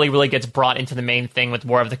Scully really gets brought into the main thing with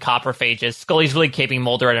more of the coprophages, Scully's really keeping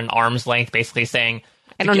Mulder at an arm's length, basically saying,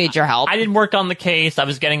 I don't need your help. I didn't work on the case. I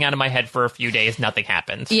was getting out of my head for a few days. Nothing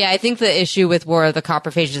happened. Yeah, I think the issue with War of the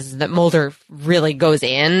Coprophages is that Mulder really goes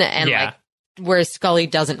in and like, whereas Scully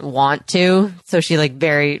doesn't want to, so she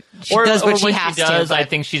does what she has to. I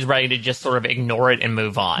think she's ready to just sort of ignore it and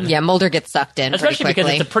move on. Yeah, Mulder gets sucked in, especially pretty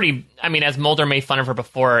because it's a pretty. I mean, as Mulder made fun of her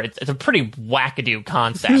before, it's a pretty wackadoo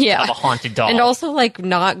concept of a haunted doll, and also like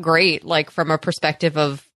not great, like from a perspective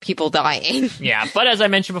of people dying. Yeah, but as I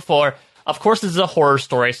mentioned before, of course, this is a horror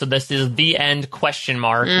story, so this is the end ?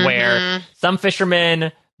 Where some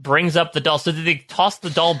fisherman brings up the doll. So did they toss the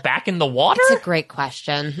doll back in the water? That's a great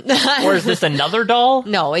question. Or is this another doll?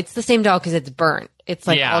 No, it's the same doll because it's burnt. It's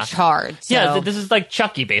like all charred. So. Yeah, this is like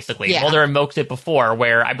Chucky, basically. Yeah. Mulder invoked it before,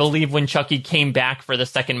 where I believe when Chucky came back for the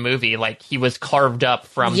second movie, like he was carved up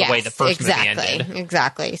from the way the first movie ended.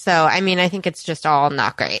 Exactly. So, I mean, I think it's just all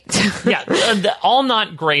not great. Yeah, all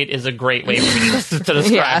not great is a great way for me to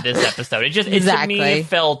describe this episode. It to me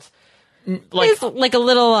felt like it's like a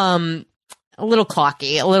little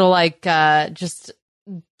clocky, a little like just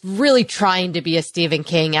really trying to be a Stephen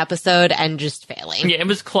King episode and just failing. Yeah, it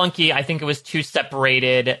was clunky. I think it was too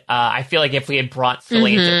separated. I feel like if we had brought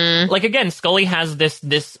Scully into, like, again, Scully has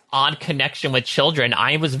this odd connection with children.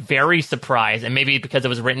 I was very surprised, and maybe because it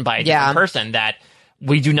was written by a different person, that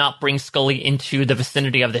we do not bring Scully into the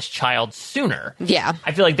vicinity of this child sooner. Yeah.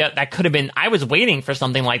 I feel like that could have been, I was waiting for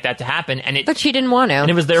something like that to happen, but she didn't want to. And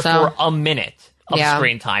it was there for a minute of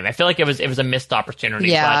screen time. I feel like it was a missed opportunity.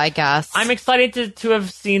 Yeah, but I guess. I'm excited to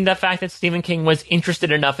have seen the fact that Stephen King was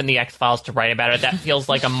interested enough in the X-Files to write about it. That feels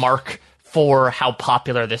like a mark for how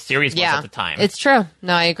popular this series was at the time. It's true.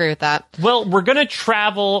 No, I agree with that. Well, we're going to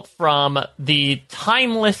travel from the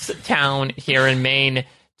timeless town here in Maine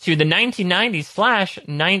to the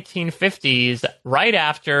 1990s/1950s right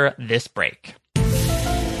after this break.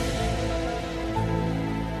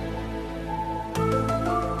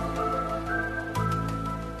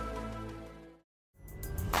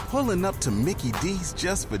 Pulling up to Mickey D's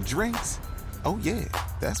just for drinks? Oh yeah,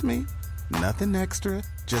 that's me. Nothing extra,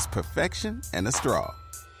 just perfection and a straw.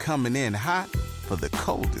 Coming in hot for the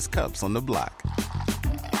coldest cups on the block.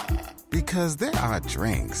 Because there are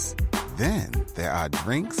drinks. Then there are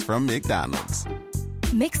drinks from McDonald's.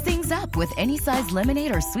 Mix things up with any size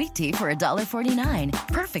lemonade or sweet tea for $1.49.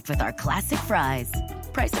 Perfect with our classic fries.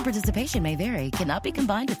 Price and participation may vary. Cannot be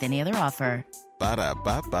combined with any other offer.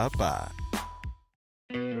 Ba-da-ba-ba-ba.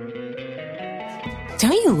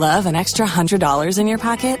 Don't you love an extra $100 in your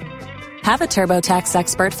pocket? Have a TurboTax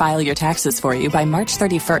expert file your taxes for you by March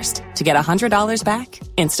 31st to get $100 back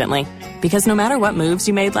instantly. Because no matter what moves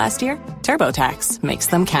you made last year, TurboTax makes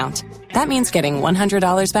them count. That means getting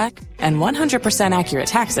 $100 back and 100% accurate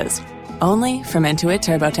taxes. Only from Intuit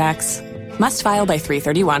TurboTax. Must file by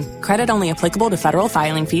 3/31. Credit only applicable to federal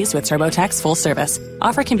filing fees with TurboTax full service.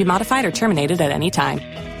 Offer can be modified or terminated at any time.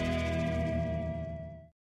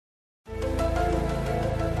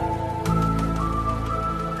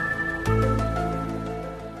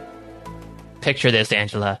 Picture this,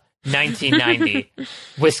 Angela. 1990,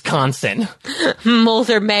 Wisconsin.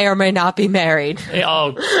 Mulder may or may not be married.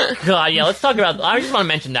 Oh, God, yeah, let's talk about... I just want to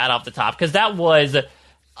mention that off the top, because that was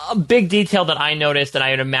a big detail that I noticed, and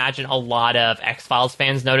I would imagine a lot of X-Files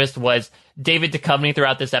fans noticed, was David Duchovny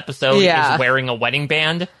throughout this episode is wearing a wedding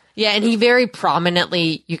band. Yeah, and he very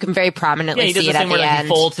prominently, you can very prominently see it at the end.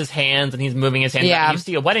 He folds his hands and he's moving his hands out, and you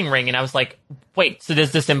see a wedding ring, and I was like, wait, so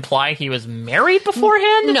does this imply he was married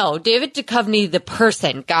beforehand? No, David Duchovny, the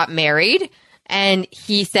person, got married, and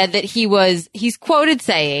he said that he's quoted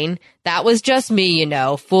saying, "That was just me,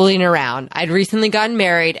 fooling around. I'd recently gotten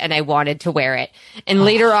married and I wanted to wear it." And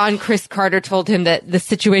later on, Chris Carter told him that the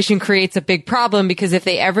situation creates a big problem because if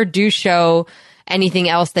they ever do show anything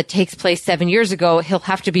else that takes place 7 years ago, he'll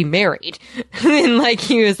have to be married. And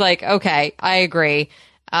he was like, okay, I agree.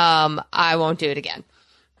 I won't do it again.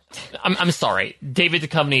 I'm sorry. David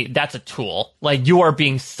Duchovny, that's a tool. You are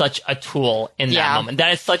being such a tool in that moment.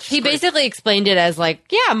 That is such... He basically explained it as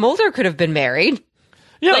Mulder could have been married.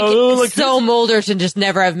 Yeah, Mulder should just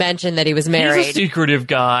never have mentioned that he was married. He's a secretive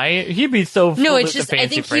guy. He'd be so full it's just, I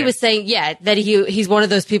think he was saying, that he's one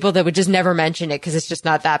of those people that would just never mention it because it's just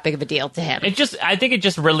not that big of a deal to him. I think it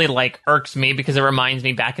just really irks me because it reminds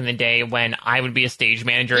me back in the day when I would be a stage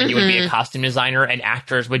manager and you would be a costume designer and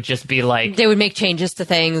actors would just be like... They would make changes to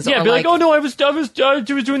things. Yeah, be oh no, I was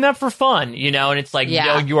doing that for fun, and it's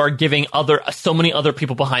you are giving so many other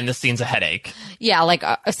people behind the scenes a headache.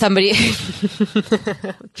 Yeah, somebody...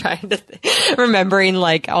 trying to remembering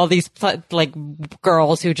all these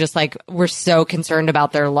girls who just were so concerned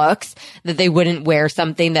about their looks that they wouldn't wear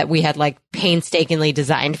something that we had painstakingly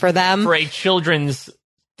designed for them for a children's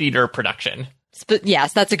theater production.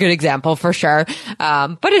 Yes, that's a good example for sure.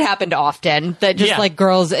 But it happened often that just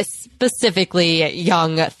girls, specifically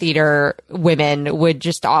young theater women, would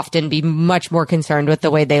just often be much more concerned with the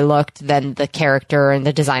way they looked than the character and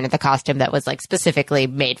the design of the costume that was specifically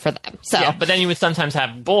made for them. So, yeah, but then you would sometimes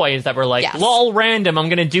have boys that were lol, random, I'm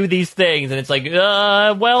going to do these things. And it's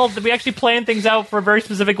well, we actually planned things out for a very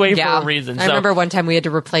specific way for a reason. I remember one time we had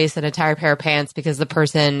to replace an entire pair of pants because the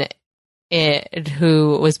person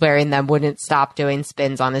who was wearing them wouldn't stop doing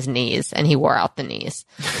spins on his knees, and he wore out the knees.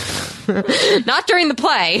 Not during the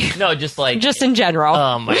play. No, just just in general.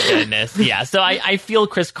 Oh my goodness. Yeah. So I feel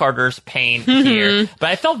Chris Carter's pain here, but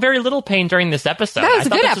I felt very little pain during this episode. That was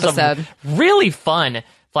a good Was episode. a really fun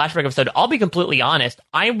flashback episode. I'll be completely honest.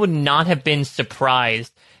 I would not have been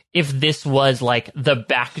surprised if this was the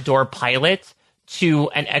backdoor pilot to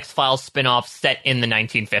an X-Files spinoff set in the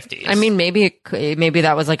 1950s. I mean, maybe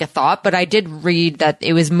that was a thought, but I did read that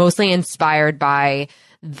it was mostly inspired by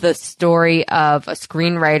the story of a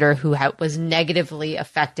screenwriter who was negatively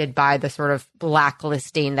affected by the sort of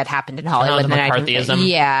blacklisting that happened in Hollywood. The McCarthyism.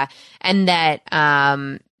 Yeah. And that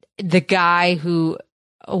the guy who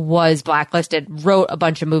was blacklisted wrote a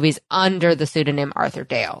bunch of movies under the pseudonym Arthur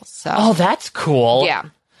Dale. So. Oh, that's cool. Yeah.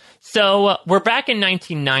 So we're back in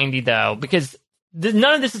 1990, though, because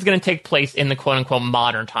none of this is going to take place in the quote-unquote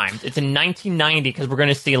modern times. It's in 1990 because we're going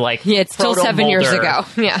to see it's still 7 years ago.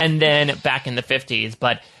 Yeah. And then back in the 50s.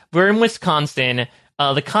 But we're in Wisconsin.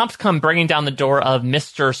 The cops come bringing down the door of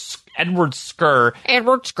Mr. Edward Skur.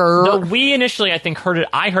 Edward Skur. Though we initially, I think,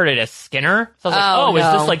 I heard it as Skinner. So I was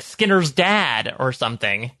is this Skinner's dad or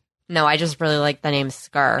something? No, I just really like the name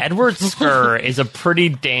Skur. Edward Skur is a pretty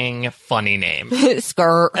dang funny name.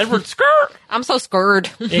 Skur. Edward Skur! I'm so scared.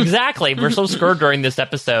 Exactly. We're so scared during this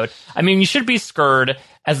episode. I mean, you should be scared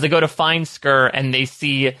as they go to find Skur and they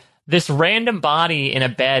see this random body in a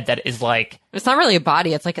bed that is like... It's not really a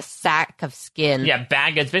body. It's like a sack of skin. Yeah,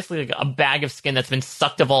 bag. It's basically like a bag of skin that's been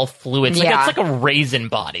sucked of all fluids. Yeah. It's like a raisin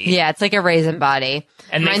body. Yeah, it's like a raisin body.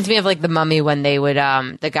 And Reminds me of like the Mummy when they would,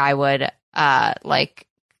 the guy would, like...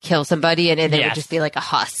 kill somebody and they would just be like a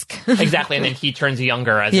husk. Exactly, and then he turns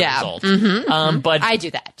younger as a result. But I do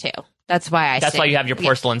that too. That's why That's why you have your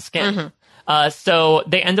porcelain skin. So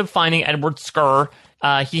they end up finding Edward Skur.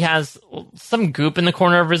 He has some goop in the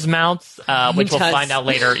corner of his mouth, which we'll find out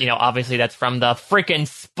later. You know, obviously that's from the freaking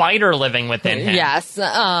spider living within him. Yes.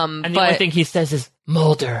 And the only thing he says is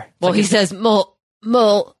Mulder. Well, he says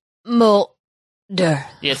Mulder. Yeah,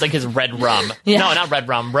 it's like his red rum. Yeah. No, not red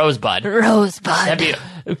rum, rosebud. Rosebud.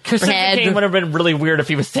 Christopher Kane would have been really weird if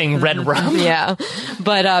he was saying red rum. Yeah.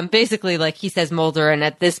 But basically, like, he says Mulder, and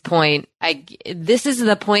at this point, this is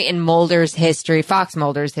the point in Mulder's history, Fox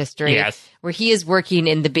Mulder's history, yes, where he is working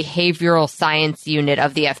in the behavioral science unit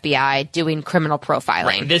of the FBI doing criminal profiling.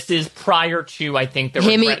 Right. This is prior to, I think,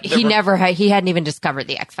 he hadn't even discovered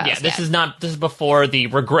the X-Files yet. This is before the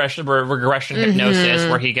regression hypnosis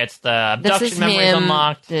where he gets the abduction memories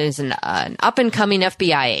unlocked. There's an up-and-coming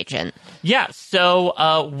FBI agent. Yeah,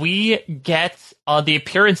 so we get the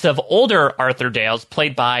appearance of older Arthur Dales,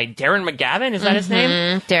 played by Darren McGavin. Is that his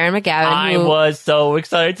name? Darren McGavin. I was so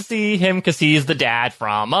excited to see him because he's the dad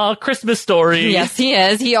from A Christmas Story. Yes, he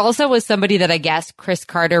is. He also was somebody that I guess Chris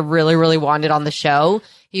Carter really, really wanted on the show.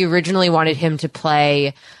 He originally wanted him to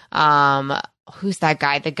play, who's that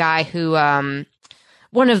guy? The guy who,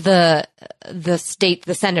 one of the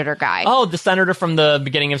senator guy. Oh, the senator from the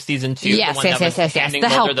beginning of season 2. Yes. The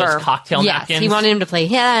helper. Those cocktail yes, napkins. He wanted him to play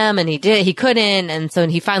him, and he couldn't, and so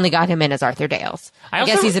he finally got him in as Arthur Dales. I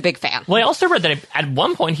guess he's a big fan. Well, I also read that at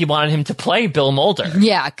one point he wanted him to play Bill Mulder.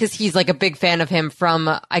 Yeah, because he's like a big fan of him from,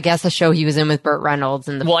 I guess, a show he was in with Burt Reynolds.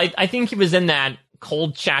 I think he was in that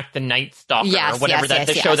Kolchak the Night Stalker or whatever,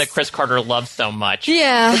 the show that Chris Carter loves so much.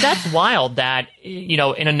 Yeah. But that's wild that, you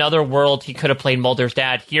know, in another world he could have played Mulder's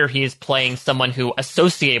dad. Here he is playing someone who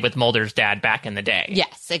associated with Mulder's dad back in the day.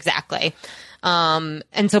 Yes, exactly. And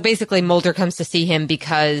so basically Mulder comes to see him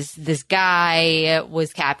because this guy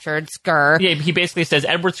was captured, Skur. Yeah, he basically says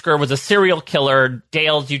Edward Skur was a serial killer.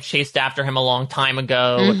 Dales, you chased after him a long time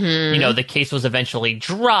ago. You know, the case was eventually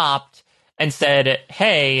dropped, and said,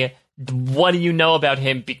 hey, what do you know about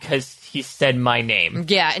him? Because he said my name.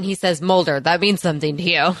 Yeah, and he says Mulder. That means something to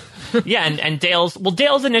you. Yeah, and Dales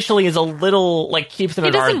initially is a little, like, keeps him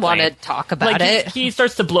at arm's length. He doesn't want to talk about it. He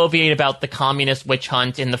starts to bloviate about the communist witch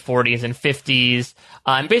hunt in the 40s and 50s.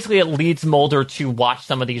 And basically it leads Mulder to watch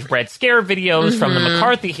some of these Red Scare videos from the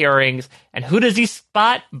McCarthy hearings. And who does he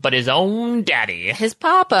spot but his own daddy? His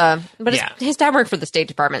papa. But his dad worked for the State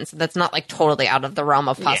Department, so that's not, like, totally out of the realm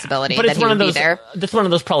of possibility but that he would be there. That's one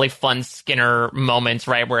of those probably fun Skinner moments,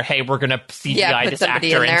 right, where, hey, we're going to CGI this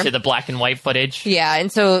actor into the black and white footage. Yeah, and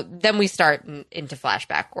so then we start into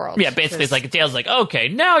flashback world. Yeah, basically it's like Dale's like, okay,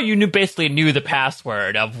 now you basically knew the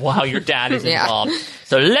password of how your dad is involved.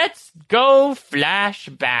 So let's go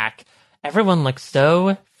flashback. Everyone looks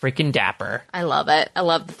so freaking dapper. I love it. I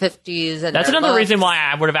love the 50s. And that's another reason why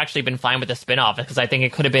I would have actually been fine with the spin-off, because I think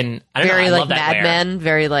it could have been very like Mad Men,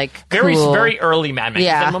 very like cool. Very early Mad Men.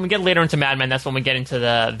 Yeah. Then when we get later into Mad Men, that's when we get into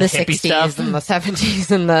the hippie 60s stuff and the 70s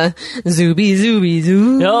and the Zooby Zooby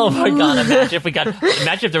Zoo. Oh my god!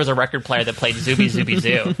 Imagine if there was a record player that played Zooby Zooby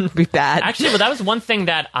Zoo. It'd be bad. Actually, well, that was one thing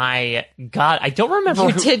that I got. I don't remember.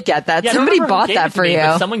 You did get that. Yeah, somebody bought that for you.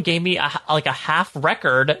 But someone gave me a half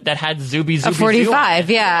record that had Zooby Zooby Zoo. A 45.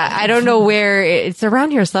 Yeah, I don't know where it's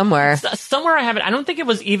around here somewhere. Somewhere I have it. I don't think it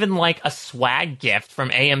was even like a swag gift from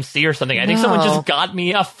AMC or something. I think someone just got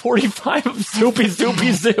me a 45 of Zooby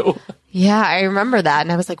Zooby Zoo. Yeah, I remember that,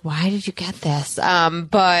 and I was like, "Why did you get this?"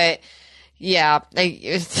 But yeah, no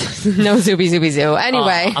Zooby Zooby Zoo.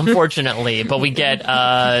 Anyway, unfortunately, but we get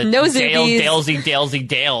no Zoobies.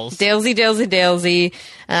 Dalesy,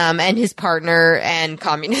 and his partner and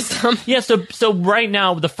communism. Yeah, so right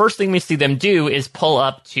now the first thing we see them do is pull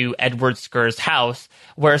up to Edward Skur's house,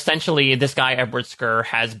 where essentially this guy Edward Skur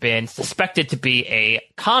has been suspected to be a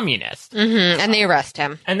communist. And they arrest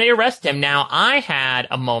him. Now, I had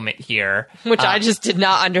a moment here, which I just did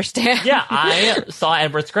not understand. Yeah, I saw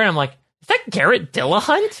Edward Skur and I'm like, is that Garrett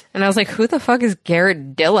Dillahunt? And I was like, who the fuck is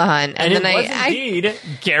Garrett Dillahunt? And then it was indeed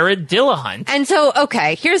Garrett Dillahunt. And so,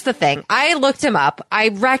 okay, here's the thing. I looked him up. I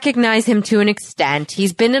recognize him to an extent.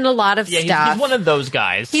 He's been in a lot of stuff. He's one of those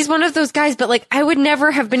guys. He's one of those guys, but like, I would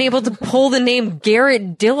never have been able to pull the name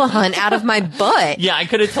Garrett Dillahunt out of my butt. Yeah, I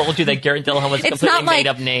could have told you that Garrett Dillahunt was a completely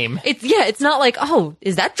made-up name. It's not like, oh,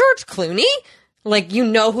 is that George Clooney? Like, you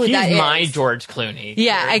know who that is. He's my George Clooney.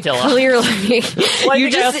 Yeah, clearly.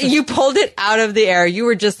 You pulled it out of the air. You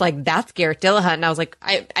were just like, that's Garrett Dillahunt. And I was like,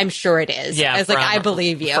 I'm sure it is. Yeah, I was like, I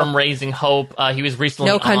believe you. From Raising Hope. He was recently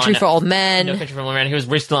No Country for Old Men. No Country for Old Men. He was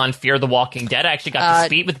recently on Fear the Walking Dead. I actually got to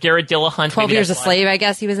speak with Garrett Dillahunt. 12 Years a Slave, I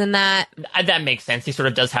guess he was in that. That makes sense. He sort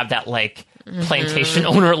of does have that, like, plantation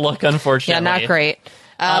owner look, unfortunately. Yeah, not great.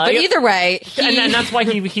 But either way, and that's why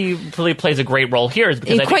he really plays a great role here. Is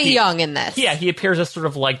because he's quite young in this. Yeah, he appears as sort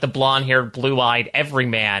of like the blonde-haired, blue-eyed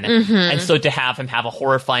everyman, and so to have him have a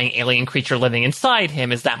horrifying alien creature living inside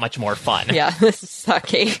him is that much more fun. Yeah, this is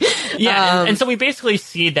sucky. Yeah, and so we basically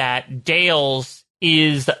see that Dales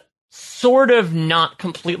is sort of not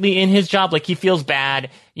completely in his job. Like, he feels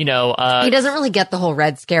bad, he doesn't really get the whole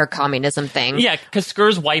Red Scare communism thing. Yeah, because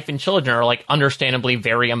Skur's wife and children are, like, understandably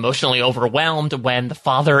very emotionally overwhelmed when the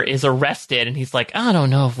father is arrested, and he's like, I don't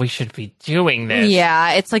know if we should be doing this.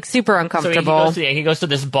 Yeah, it's, like, super uncomfortable. So he goes to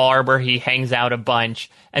this bar where he hangs out a bunch,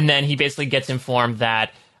 and then he basically gets informed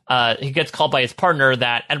that he gets called by his partner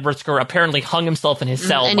that Edward Skur apparently hung himself in his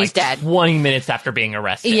cell and he's dead 20 minutes after being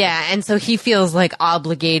arrested. Yeah, and so he feels like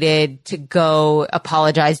obligated to go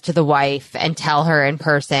apologize to the wife and tell her in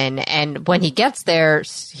person. And when he gets there,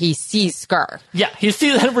 he sees Skur. Yeah, he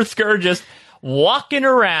sees Edward Skur just walking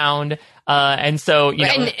around. And so,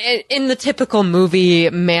 and in the typical movie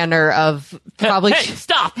manner of probably, hey,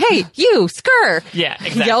 stop! Hey, you, Skur! Yeah,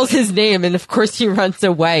 exactly. He yells his name, and of course he runs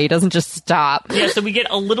away. He doesn't just stop. Yeah, so we get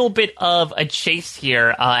a little bit of a chase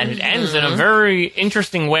here, and it ends in a very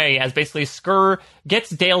interesting way as basically Skur gets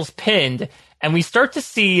Dales pinned, and we start to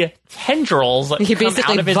see tendrils come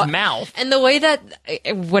out of his mouth. And the way that,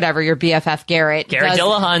 whatever, your BFF Garrett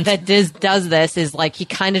Dillahunt does this is like, he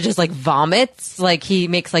kind of just like vomits, like he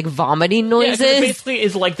makes like vomiting noises. Yeah, it basically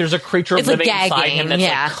is like there's a creature living like inside him that's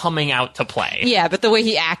like coming out to play. Yeah, but the way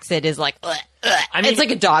he acts it is like, I mean, it's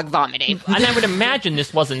like a dog vomiting. And I would imagine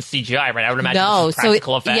this wasn't CGI, right? I would imagine this was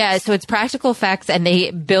practical effects. Yeah, so it's practical effects, and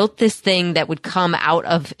they built this thing that would come out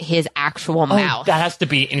of his actual mouth. That has to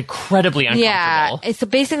be incredibly uncomfortable. Yeah, so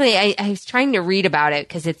basically, I was trying to read about it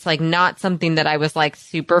because it's like not something that I was like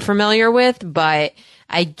super familiar with, but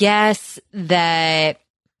I guess that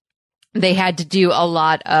they had to do a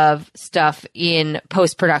lot of stuff in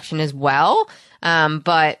post-production as well.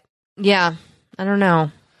 But yeah, I don't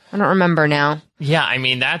know. I don't remember now. Yeah, I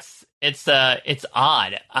mean, it's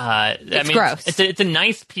odd. It's gross. It's a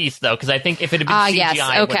nice piece though, because I think if it had been CGI.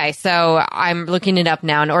 Yes. Okay, so I'm looking it up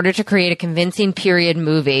now. In order to create a convincing period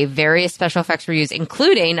movie, various special effects were used,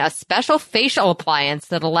 including a special facial appliance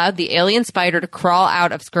that allowed the alien spider to crawl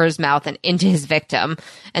out of Skur's mouth and into his victim,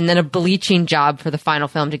 and then a bleaching job for the final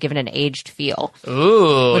film to give it an aged feel.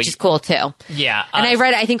 Ooh, which is cool too. Yeah, and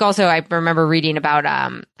I think also I remember reading about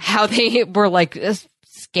how they were like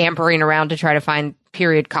scampering around to try to find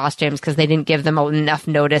period costumes because they didn't give them enough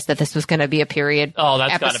notice that this was going to be a period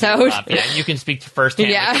episode. Gotta be rough. Yeah, you can speak to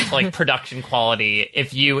firsthand with like production quality.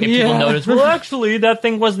 If people notice, well, actually, that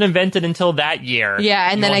thing wasn't invented until that year. Yeah,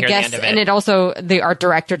 and then I guess, and it also, the art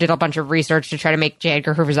director did a bunch of research to try to make J.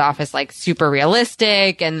 Edgar Hoover's office like super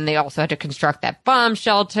realistic, and they also had to construct that bomb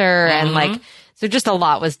shelter, and like, so just a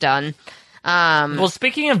lot was done. Well,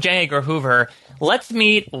 speaking of J. Edgar Hoover, let's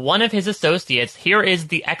meet one of his associates. Here is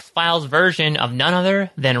the X-Files version of none other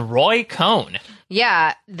than Roy Cohn.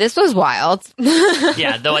 Yeah, this was wild.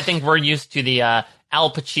 Yeah, though I think we're used to the Al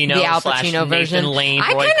Pacino version. Nathan Lane,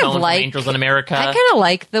 Roy Cohn from Angels in America. I kind of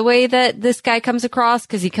like the way that this guy comes across,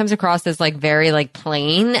 because he comes across as like very like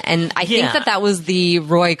plain, and I think that was the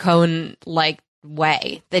Roy Cohn like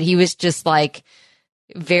way, that he was just like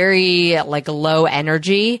very like low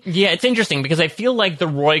energy. Yeah, it's interesting because I feel like the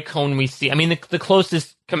Roy Cohn we see, I mean, the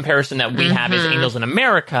closest comparison that we have is Angels in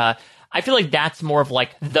America. I feel like that's more of like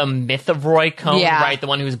the myth of Roy Cohn, right? The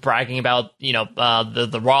one who's bragging about,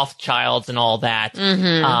 the Rothschilds and all that,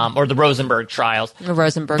 or the Rosenberg trials. The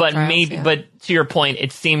Rosenberg trials, but to your point,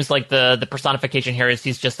 it seems like the personification here is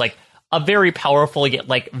he's just like a very powerful yet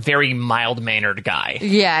like very mild-mannered guy.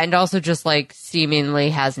 Yeah, and also just like seemingly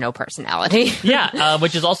has no personality. Yeah,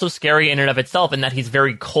 which is also scary in and of itself, in that he's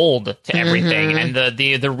very cold to everything. And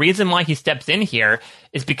the reason why he steps in here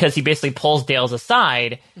is because he basically pulls Dales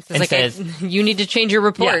aside and says, "You need to change your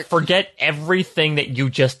report. Yeah, forget everything that you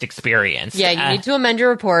just experienced. Yeah, you need to amend your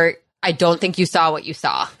report. I don't think you saw what you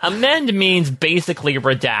saw. Amend means basically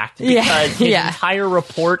redact because his entire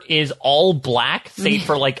report is all black, save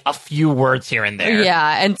for like a few words here and there.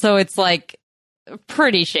 Yeah, and so it's like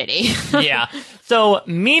pretty shitty. Yeah. So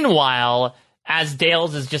meanwhile, as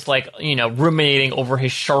Dales is just like, ruminating over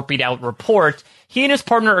his sharpied out report, he and his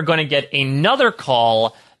partner are going to get another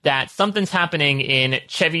call that something's happening in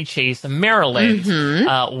Chevy Chase, Maryland,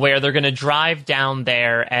 where they're going to drive down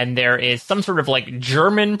there, and there is some sort of like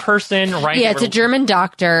German person, right? Yeah, it's a German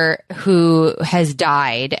doctor who has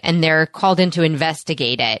died, and they're called in to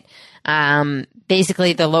investigate it.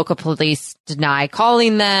 Basically, the local police deny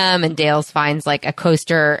calling them, and Dales finds like a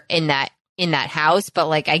coaster in that house, but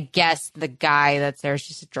like I guess the guy that's there is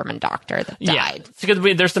just a German doctor that died. Yeah,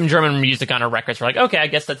 because there's some German music on our records. We're like, okay, I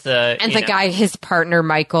guess that's a. And the guy, his partner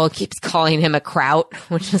Michael, keeps calling him a kraut,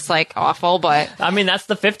 which is like awful. But I mean, that's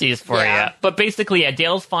the 50s for you. But basically,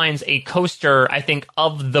 Dales finds a coaster, I think,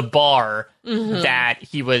 of the bar that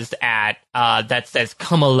he was at that says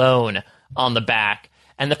 "Come Alone" on the back,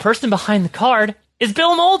 and the person behind the card is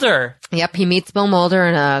Bill Mulder. Yep, he meets Bill Mulder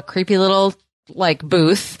in a creepy little like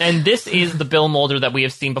booth. And this is the Bill Mulder that we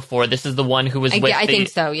have seen before. This is the one who was with I think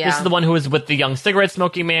so, yeah. This is the one who was with the young cigarette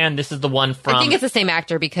smoking man. This is the one from... I think it's the same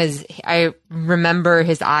actor because I remember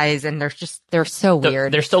his eyes and they're so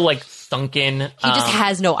weird. They're so like sunken. He just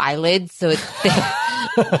has no eyelids, so it's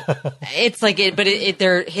it's like it, but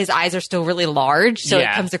his eyes are still really large, so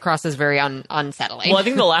it comes across as very unsettling. Well, I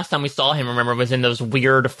think the last time we saw him, remember, was in those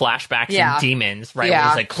weird flashbacks and Demons, right? Where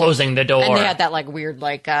he's like closing the door. And they had that like weird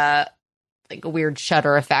like a weird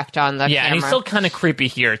shutter effect on the camera. And he's still kind of creepy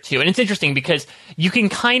here too. And it's interesting because you can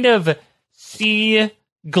kind of see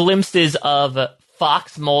glimpses of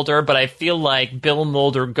Fox Mulder, but I feel like Bill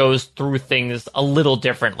Mulder goes through things a little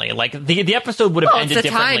differently. Like the episode would have ended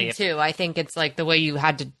differently. It's the time too. I think it's like the way you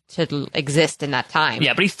had to exist in that time.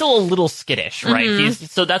 Yeah, but he's still a little skittish, right?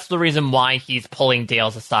 So that's the reason why he's pulling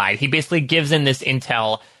Dales aside. He basically gives in this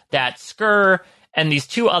intel that Skur and these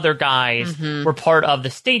two other guys were part of the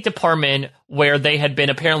State Department where they had been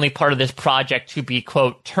apparently part of this project to be,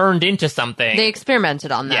 quote, turned into something. They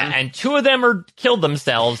experimented on them. Yeah, and two of them are killed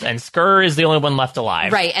themselves, and Skur is the only one left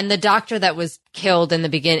alive. Right, and the doctor that was killed in the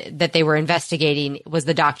beginning, that they were investigating, was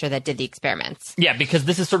the doctor that did the experiments. Yeah, because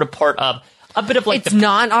this is sort of part of a bit of like... It's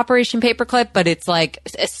not Operation Paperclip, but it's like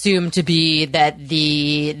assumed to be that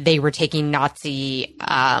they were taking Nazi...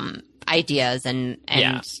 ideas and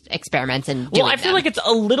experiments and doing I feel like it's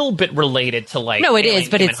a little bit related to like no, it is,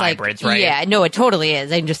 but it's like hybrids, right? Yeah, no, it totally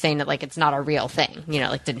is. I'm just saying that like it's not a real thing,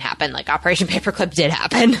 like didn't happen. Like Operation Paperclip did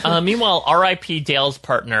happen. Meanwhile, R.I.P. Dale's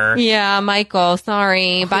partner. Yeah, Michael.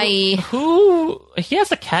 Sorry, bye. Who he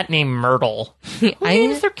has a cat named Myrtle. Who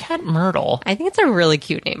names their cat Myrtle? I think it's a really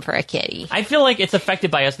cute name for a kitty. I feel like it's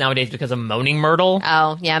affected by us nowadays because of Moaning Myrtle.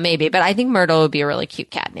 Oh yeah, maybe, but I think Myrtle would be a really cute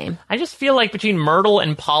cat name. I just feel like between Myrtle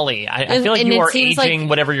and Polly, I feel like you are aging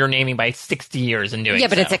whatever you're naming by 60 years and doing Yeah,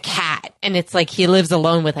 but it's a cat, and it's like he lives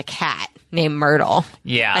alone with a cat named Myrtle.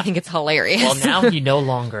 Yeah. I think it's hilarious. Well, now he no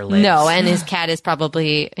longer lives. No, and his cat is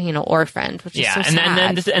probably, orphaned, which is so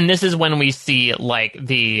sad. And this is when we see, like,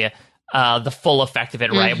 the full effect of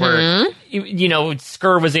it, right? Where,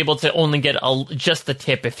 Skur was able to only get just the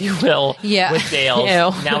tip, if you will, with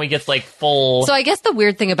Dales. Now he gets, like, full... So I guess the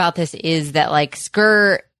weird thing about this is that, like,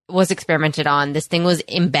 Skur was experimented on. This thing was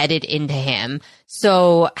embedded into him.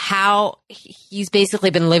 So how he's basically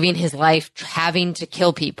been living his life having to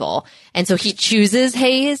kill people. And so he chooses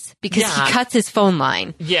Hayes because he cuts his phone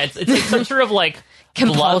line. Yeah, it's some sort of like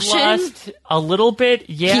compulsion bloodlust, a little bit.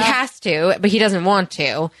 Yeah. He has to, but he doesn't want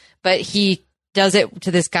to. But he does it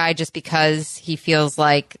to this guy just because he feels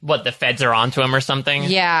like... What, the feds are onto him or something?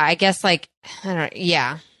 Yeah, I guess like,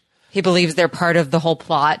 he believes they're part of the whole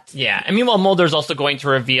plot. Yeah. And meanwhile, Mulder's also going to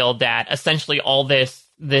reveal that essentially all this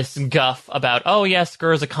guff about,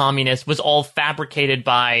 Skur is a communist was all fabricated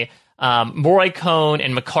by Roy Cohn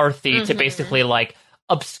and McCarthy to basically like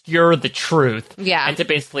obscure the truth. Yeah. And to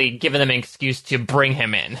basically give them an excuse to bring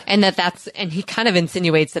him in. And and he kind of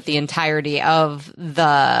insinuates that the entirety of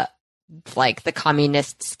the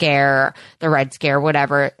communist scare, the Red Scare,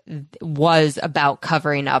 whatever, was about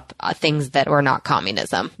covering up things that were not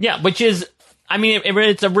communism. Yeah, which is, I mean,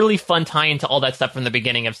 it's a really fun tie into all that stuff from the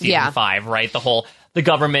beginning of season 5, right? The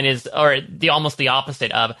government is, or almost the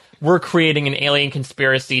opposite of, we're creating an alien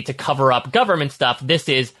conspiracy to cover up government stuff. This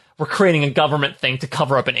is, we're creating a government thing to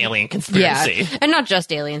cover up an alien conspiracy. Yeah, and not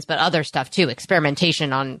just aliens, but other stuff too.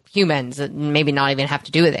 Experimentation on humans, maybe not even have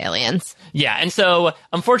to do with aliens. Yeah, and so,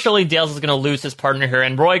 unfortunately, Dales is going to lose his partner here,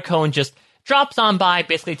 and Roy Cohn just drops on by,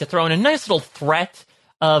 basically to throw in a nice little threat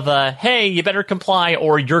hey, you better comply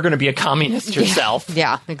or you're going to be a communist yourself.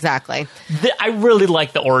 Yeah, exactly. I really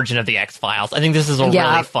like the origin of the X-Files. I think this is a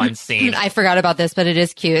really fun scene. I forgot about this, but it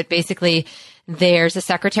is cute. Basically, there's a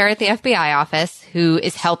secretary at the FBI office who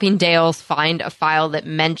is helping Dales find a file that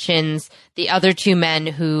mentions the other two men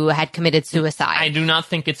who had committed suicide. I do not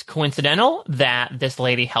think it's coincidental that this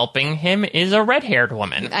lady helping him is a red-haired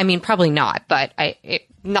woman. I mean, probably not, but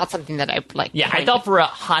not something that I like. Yeah, I thought for a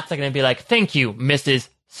hot second I'd be like, thank you, Mrs.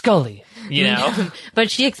 Scully, you know? But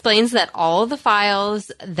she explains that all of the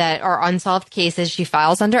files that are unsolved cases, she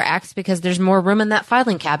files under X because there's more room in that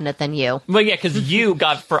filing cabinet than you. Well, yeah, because you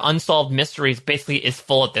got for unsolved mysteries basically is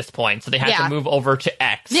full at this point, so they had to move over to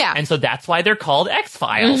X. Yeah. And so that's why they're called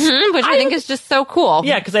X-Files. Which I think is just so cool.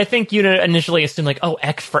 Yeah, because I think you'd initially assume like, oh,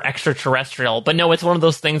 X for extraterrestrial. But no, it's one of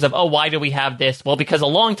those things of, oh, why do we have this? Well, because a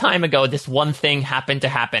long time ago, this one thing happened to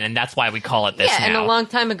happen, and that's why we call it this now. And a long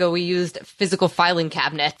time ago, we used physical filing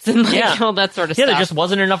cabinets and all that sort of stuff. Yeah, there just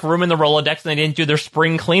wasn't enough room in the Rolodex, and they didn't do their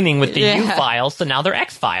spring cleaning with the U files, so now they're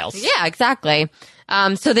X files. Yeah, exactly.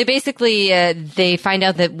 So they basically they find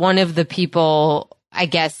out that one of the people, I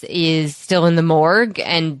guess, is still in the morgue,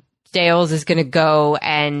 and Dales is going to go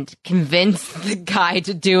and convince the guy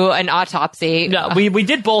to do an autopsy. No, we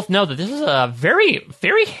did both know that this is a very,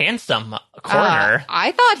 very handsome coroner.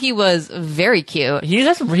 I thought he was very cute. He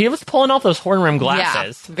was pulling off those horn rim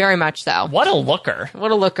glasses. Yeah, very much so. What a looker. What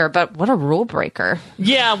a looker, but what a rule breaker.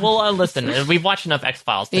 Yeah, well, listen, we've watched enough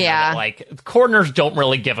X-Files to know that, like, coroners don't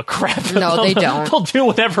really give a crap. No, they don't. They'll do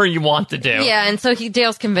whatever you want to do. Yeah, and so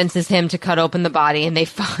Dales convinces him to cut open the body, and they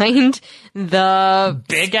find the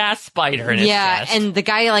big-ass spider in his chest. And the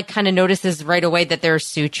guy, like, kind of notices right away that there are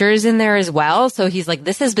sutures in there as well, so he's like,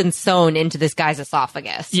 this has been sewn into this guy's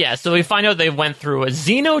esophagus. Yeah, so we find out they went through a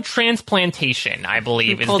xenotransplantation, I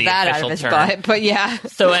believe, is the official term. Pulled that out of his butt, but yeah.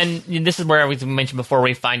 So, and this is where we mentioned before,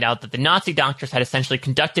 we find out that the Nazi doctors had essentially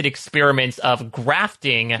conducted experiments of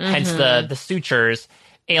grafting, hence the sutures,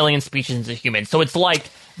 alien species into humans. So it's like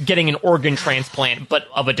getting an organ transplant, but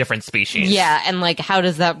of a different species. Yeah, and like, how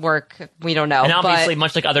does that work? We don't know. And obviously,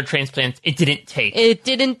 much like other transplants, it didn't take. It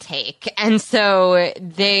didn't take. And so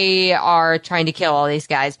they are trying to kill all these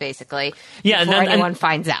guys, basically, before anyone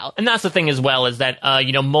finds out. And that's the thing as well, is that,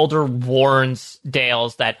 Mulder warns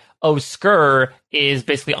Dales that, Skur is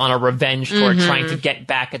basically on a revenge tour, trying to get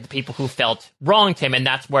back at the people who felt wronged him, and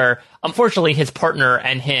that's where, unfortunately, his partner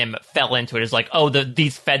and him fell into it. It's like,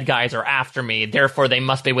 these Fed guys are after me, therefore they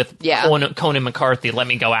must be with Conan McCarthy, let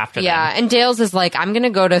me go after them. Yeah, and Dales is like, I'm going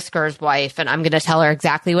to go to Skur's wife, and I'm going to tell her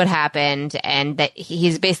exactly what happened, and that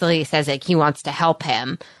he's basically says, like, he wants to help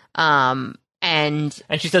him. And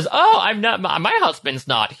she says, I'm not, my husband's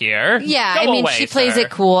not here. Yeah, Go I mean, away, she plays sir.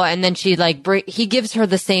 it cool, and then she he gives her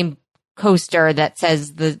the same coaster that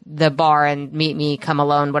says the bar and meet me, come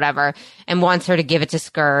alone, whatever, and wants her to give it to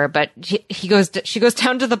Skur, but she goes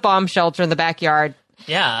down to the bomb shelter in the backyard.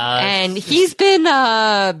 Yeah. And he's been,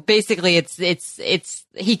 basically it's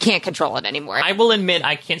he can't control it anymore. I will admit,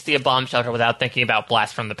 I can't see a bomb shelter without thinking about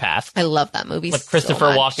Blast from the Past. I love that movie with Christopher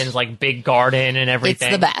Walken's, like, big garden and everything.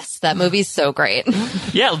 It's the best. That movie's so great.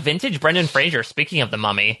 Yeah, vintage Brendan Fraser, speaking of The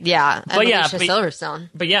Mummy. Yeah. But Silverstone.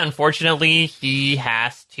 But yeah, unfortunately, he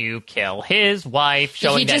has to kill his wife,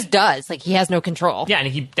 showing he just does. Like, he has no control. Yeah,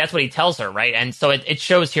 and that's what he tells her, right? And so it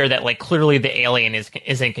shows here that, like, clearly the alien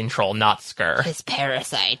is in control, not Skur. His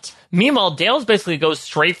parasite. Meanwhile, Dales basically goes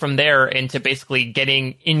straight from there into basically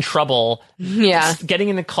getting in trouble. Yeah. Getting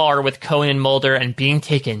in the car with Cohen and Mulder and being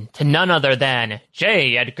taken to none other than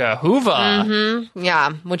J. Edgar Hoover. Mm-hmm.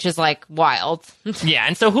 Yeah, which is, like, wild. Yeah,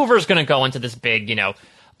 and so Hoover's going to go into this big,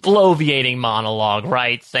 bloviating monologue,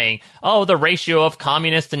 right? Saying, the ratio of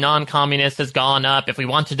communists and non-communists has gone up. If we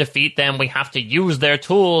want to defeat them, we have to use their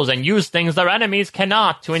tools and use things their enemies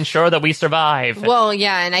cannot to ensure that we survive. Well,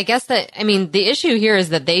 yeah, and I guess the issue here is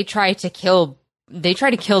that they try to kill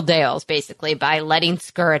Dales, basically, by letting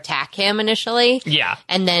Skur attack him initially. Yeah.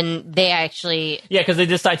 And then they actually... Yeah, because they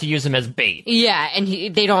decide to use him as bait. Yeah, and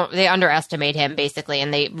they underestimate him, basically,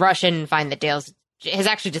 and they rush in and find that Dales has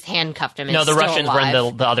actually just handcuffed him. No, the Russians were in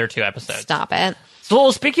the other two episodes. Stop it.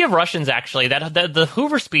 So, speaking of Russians, actually, the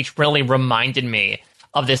Hoover speech really reminded me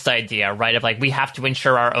of this idea, right? Of, like, we have to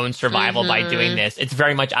ensure our own survival by doing this. It's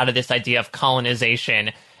very much out of this idea of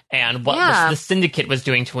colonization and what the syndicate was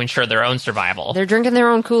doing to ensure their own survival. They're drinking their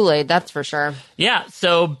own Kool-Aid, that's for sure. Yeah,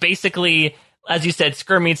 so basically, as you said,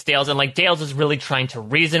 Skur meets Dales, and like Dales is really trying to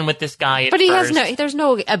reason with this guy. But there's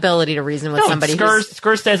no ability to reason with somebody.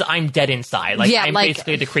 Skur says, "I'm dead inside. Like Yeah, I'm like-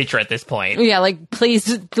 basically the creature at this point." Yeah, like,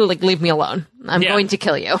 please, like, leave me alone. I'm going to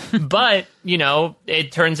kill you. But,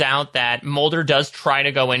 it turns out that Mulder does try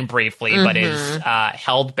to go in briefly, but is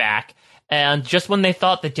held back. And just when they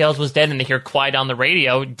thought that Dales was dead and they hear quiet on the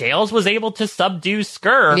radio, Dales was able to subdue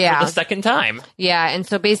Skur for the second time. Yeah, and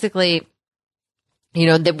so basically,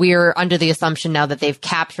 that we're under the assumption now that they've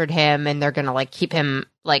captured him and they're going to, like, keep him,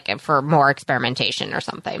 like, for more experimentation or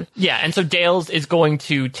something. Yeah, and so Dales is going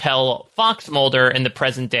to tell Fox Mulder in the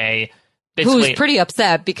present day, basically, who's pretty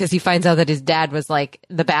upset because he finds out that his dad was, like,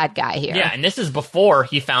 the bad guy here. Yeah, and this is before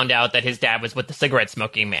he found out that his dad was with the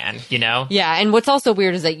cigarette-smoking man, Yeah, and what's also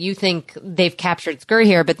weird is that you think they've captured Skur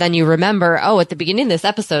here, but then you remember, at the beginning of this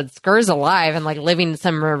episode, Skur's alive and, like, living in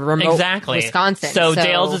some remote Wisconsin. So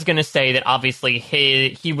Dales is going to say that obviously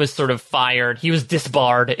he was sort of fired. He was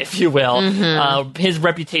disbarred, if you will. His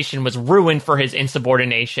reputation was ruined for his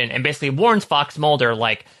insubordination, and basically warns Fox Mulder,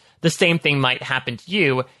 like, the same thing might happen to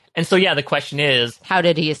you. And so, the question is... How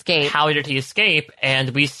did he escape? And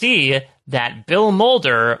we see that Bill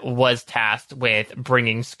Mulder was tasked with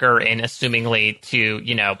bringing Skur in, assumingly, to,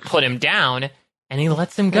 put him down, and he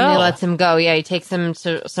lets him go. Yeah, he takes him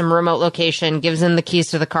to some remote location, gives him the keys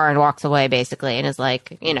to the car, and walks away, basically, and is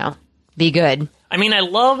like, be good. I mean, I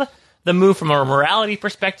love the move from a morality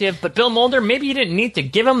perspective, but Bill Mulder, maybe you didn't need to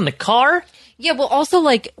give him the car. Yeah, well, also,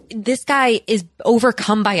 like, this guy is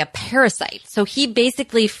overcome by a parasite. So he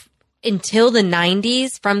basically, until the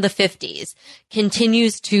 90s, from the 50s,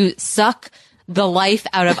 continues to suck the life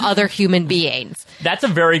out of other human beings. That's a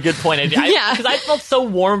very good point. Because I felt so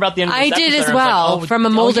warm about the end of this episode. I did as well, from a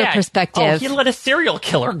Mulder perspective. He let a serial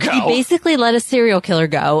killer go. He basically let a serial killer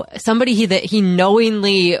go. Somebody that he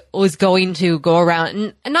knowingly was going to go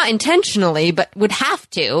around, and not intentionally, but would have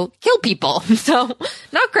to kill people. So,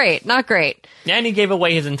 not great. And he gave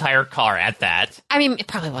away his entire car at that. I mean, it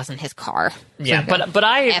probably wasn't his car. Yeah, but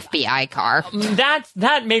I... FBI car.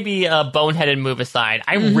 That may be a boneheaded move aside.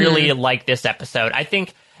 I really like this episode. I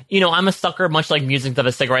think, I'm a sucker, much like Musings of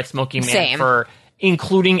a Cigarette Smoking Man, for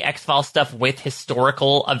including X-Files stuff with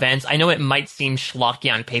historical events. I know it might seem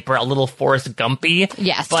schlocky on paper, a little Forrest Gumpy.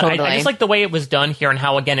 Yes, but totally. I just like the way it was done here and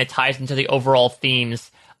how, again, it ties into the overall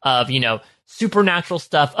themes of, supernatural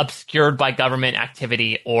stuff obscured by government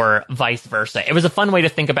activity or vice versa. It was a fun way to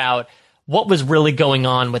think about what was really going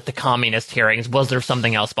on with the communist hearings. Was there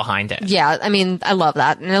something else behind it? Yeah, I mean, I love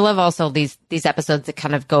that. And I love also these episodes that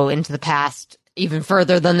kind of go into the past even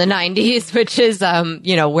further than the 90s, which is,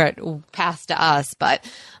 where it passed to us. But,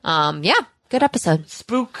 good episode.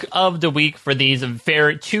 Spook of the week for these two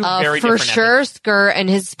very different for sure, episodes. Skur and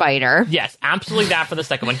his spider. Yes, absolutely that for the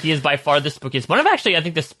second one. He is by far the spookiest. One of actually, I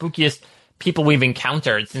think, the spookiest people we've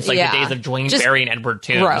encountered since the days of Dwayne Barry and Edward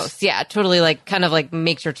Toombs. Gross. Yeah, totally kind of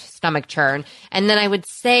makes your stomach churn. And then I would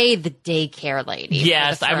say the daycare lady.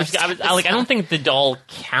 Yes, I don't think the doll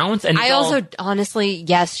counts. And also, honestly,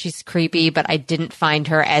 yes, she's creepy, but I didn't find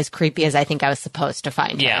her as creepy as I think I was supposed to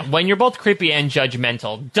find her. Yeah, when you're both creepy and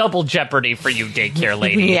judgmental, double jeopardy for you, daycare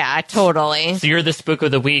lady. Yeah, totally. So you're the spook of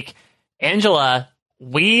the week. Angela,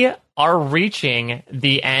 we are reaching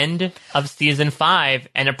the end of season 5,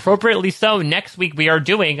 and appropriately so, next week we are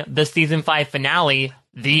doing the season 5 finale,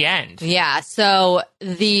 The End. Yeah, so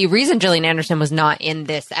the reason Gillian Anderson was not in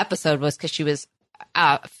this episode was because she was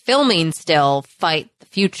filming still Fight the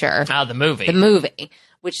Future. The movie. The movie,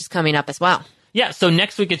 which is coming up as well. Yeah, so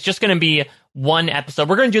next week it's just going to be one episode.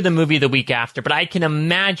 We're going to do the movie the week after, but I can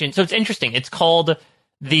imagine, so it's interesting, it's called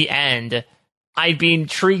The End. I'd be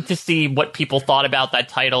intrigued to see what people thought about that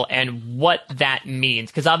title and what that means.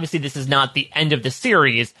 Because obviously this is not the end of the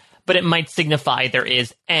series, but it might signify there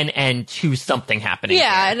is an end to something happening. Yeah,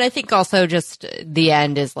 here. And I think also just the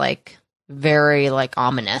end is very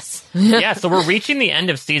ominous. Yeah, so we're reaching the end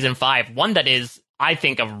of season 5, one that is, I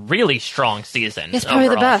think, a really strong season. It's probably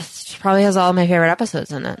overall. The best. Probably has all of my favorite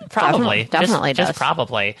episodes in it. Probably. Definitely does. Just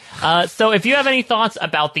probably. So if you have any thoughts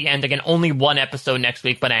about The End, again, only one episode next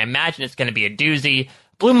week, but I imagine it's going to be a doozy.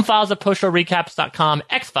 Bloomfiles at postshowrecaps.com,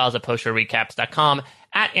 X-Files at postshowrecaps.com,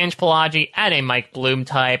 at Ange Pelagi, at a Mike Bloom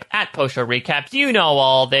type, at Post Show Recaps. You know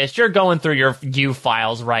all this. You're going through your U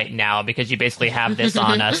files right now because you basically have this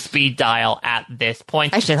on a speed dial at this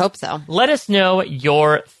point. I should hope so. Let us know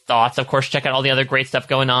your thoughts. Of course, check out all the other great stuff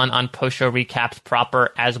going on Post Show Recaps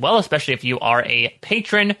proper as well, especially if you are a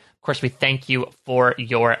patron. Of course, we thank you for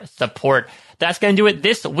your support. That's going to do it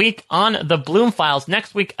this week on the Bloom Files.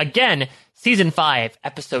 Next week, again, Season 5,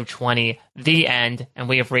 Episode 20, The End. And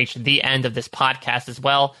we have reached the end of this podcast as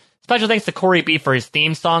well. Special thanks to Corey B for his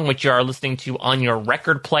theme song, which you are listening to on your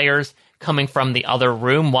record players coming from the other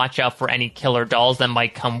room. Watch out for any killer dolls that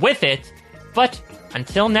might come with it. But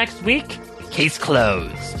until next week, case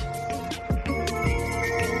closed.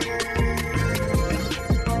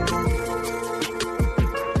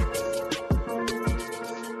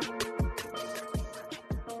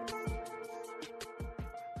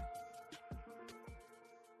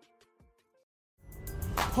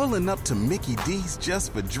 Pulling up to Mickey D's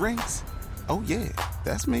just for drinks? Oh yeah,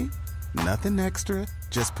 that's me. Nothing extra,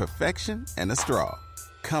 just perfection and a straw.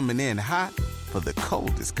 Coming in hot for the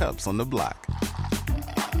coldest cups on the block.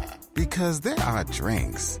 Because there are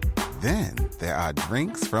drinks. Then there are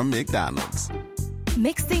drinks from McDonald's.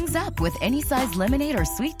 Mix things up with any size lemonade or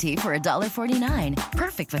sweet tea for $1.49.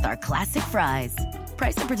 Perfect with our classic fries.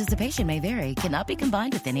 Price and participation may vary. Cannot be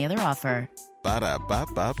combined with any other offer.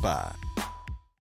 Ba-da-ba-ba-ba.